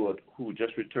Stewart, who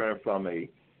just returned from a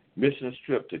missions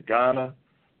trip to Ghana.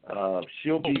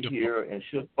 She'll be here, and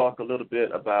she'll talk a little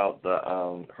bit about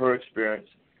her experience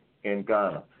in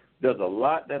Ghana. There's a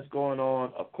lot that's going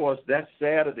on. Of course, that's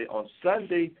Saturday. On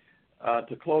Sunday,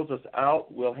 to close us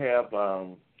out, we'll have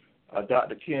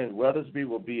Dr. Ken Weathersby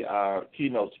will be our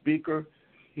keynote speaker.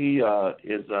 He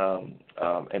is an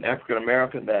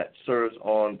African-American that serves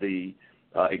on the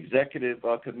executive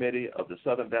committee of the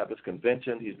Southern Baptist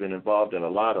Convention. He's been involved in a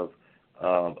lot of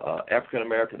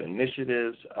African-American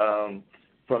initiatives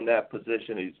from that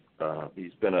position.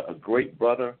 He's been a great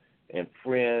brother and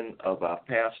friend of our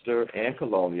pastor and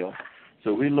Colonial.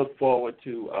 So we look forward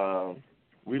to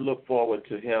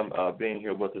him being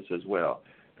here with us as well.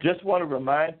 Just want to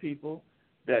remind people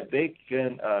that they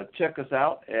can check us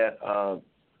out at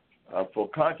for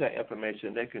contact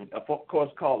information. They can, of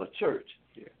course, call the church,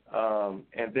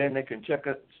 and then they can check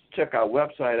our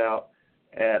website out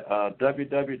at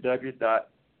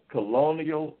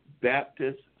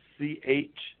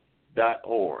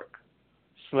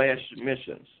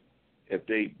www.colonialbaptistch.org/missions. If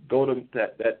they go to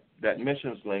that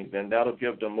missions link, then that'll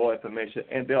give them more information,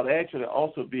 and they'll actually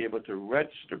also be able to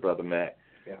register, Brother Mac,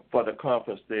 for the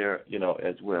conference there,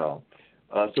 as well.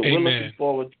 So we're looking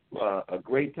forward to a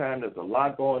great time. There's a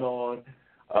lot going on.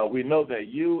 We know that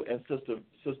you and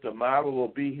Sister Myra will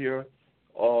be here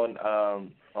on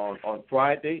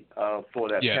Friday for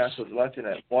that pastor's luncheon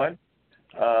at 1.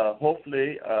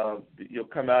 Hopefully, you'll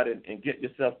come out and get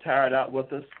yourself tired out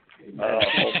with us on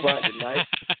Friday night.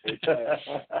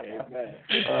 Amen.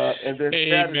 And then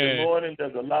Saturday morning,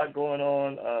 there's a lot going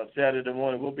on. Saturday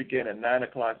morning, we'll begin at 9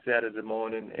 o'clock Saturday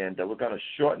morning, and we're going to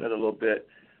shorten it a little bit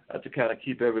to kind of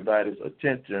keep everybody's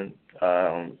attention,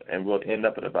 and we'll end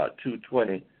up at about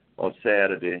 2:20 on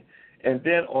Saturday. And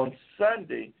then on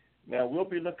Sunday, now we'll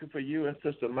be looking for you and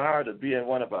Sister Myra to be in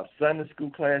one of our Sunday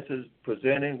school classes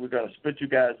presenting. We're going to split you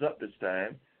guys up this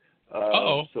time.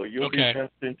 So you'll be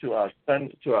listening to our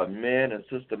men, and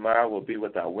Sister Myra will be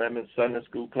with our women's Sunday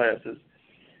school classes,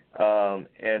 and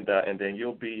then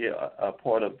you'll be a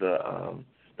part of the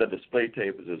display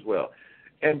tables as well.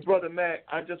 And Brother Mac,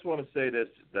 I just want to say this: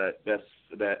 that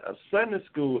a Sunday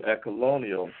school at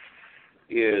Colonial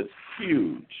is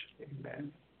huge,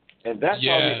 amen. And that's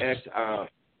why we ask our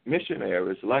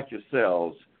missionaries like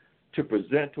yourselves to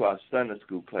present to our Sunday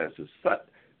school classes.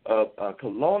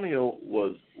 Colonial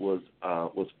was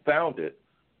founded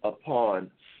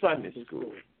upon Sunday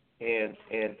school, and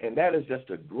that is just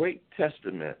a great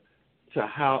testament to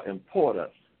how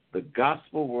important the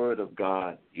gospel word of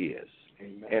God is.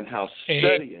 Amen. And how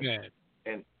studying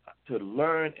and to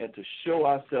learn and to show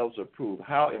ourselves approved,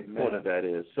 how important that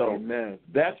is. So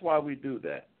that's why we do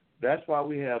that. That's why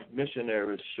we have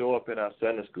missionaries show up in our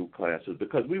Sunday school classes,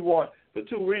 because we want, for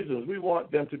two reasons. We want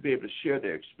them to be able to share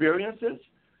their experiences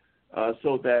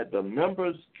so that the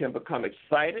members can become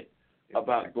excited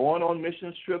about going on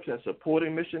mission trips and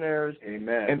supporting missionaries.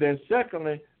 Amen. And then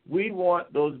secondly, we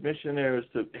want those missionaries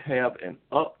to have an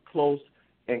up-close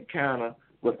encounter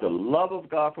with the love of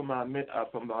God from our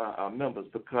members,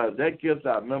 because that gives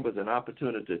our members an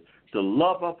opportunity to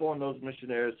love up on those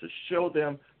missionaries, to show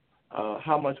them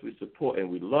how much we support and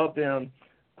we love them.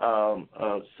 And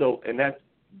that's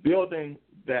building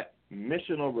that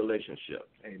missional relationship.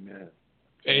 Amen.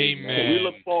 Amen. So we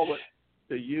look forward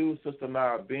to you, Sister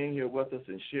Myra, being here with us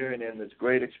and sharing in this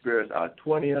great experience, our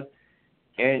 20th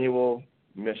annual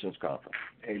missions conference.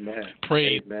 Amen.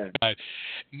 Praise Amen. God.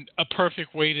 A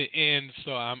perfect way to end.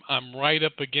 So I'm right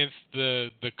up against the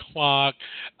clock.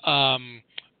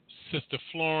 Sister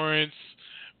Florence,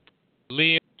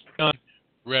 Leon,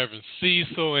 Reverend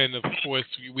Cecil, and of course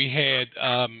we had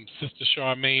Sister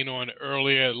Charmaine on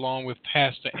earlier, along with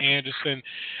Pastor Anderson.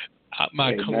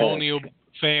 My Amen. Colonial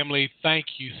family, thank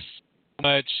you so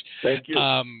much. Thank you.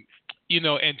 And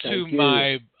to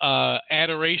my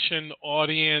Adoration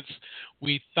audience,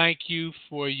 we thank you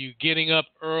for you getting up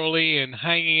early and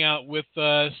hanging out with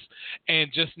us.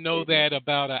 And just know that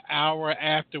about an hour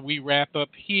after we wrap up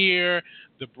here,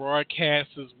 the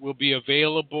broadcasts will be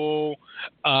available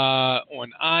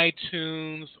on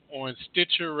iTunes, on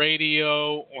Stitcher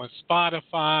Radio, on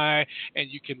Spotify, and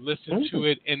you can listen to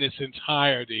it in its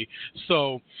entirety.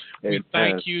 So we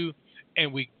thank you,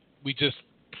 and we just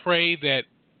pray that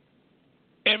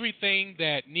everything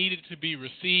that needed to be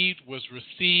received was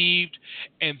received,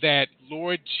 and that,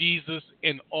 Lord Jesus,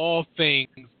 in all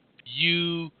things,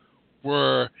 you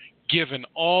were given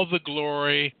all the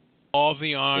glory, all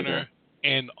the honor,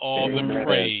 and all the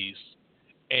praise.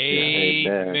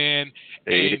 Amen.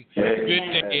 Amen.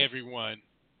 Good day, everyone.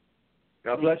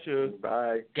 God bless you.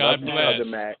 Bye. God Love you, bless. Brother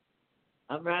Mac.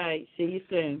 All right. See you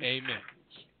soon. Amen.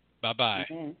 Bye-bye.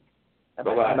 Amen.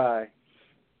 Bye-bye. Bye.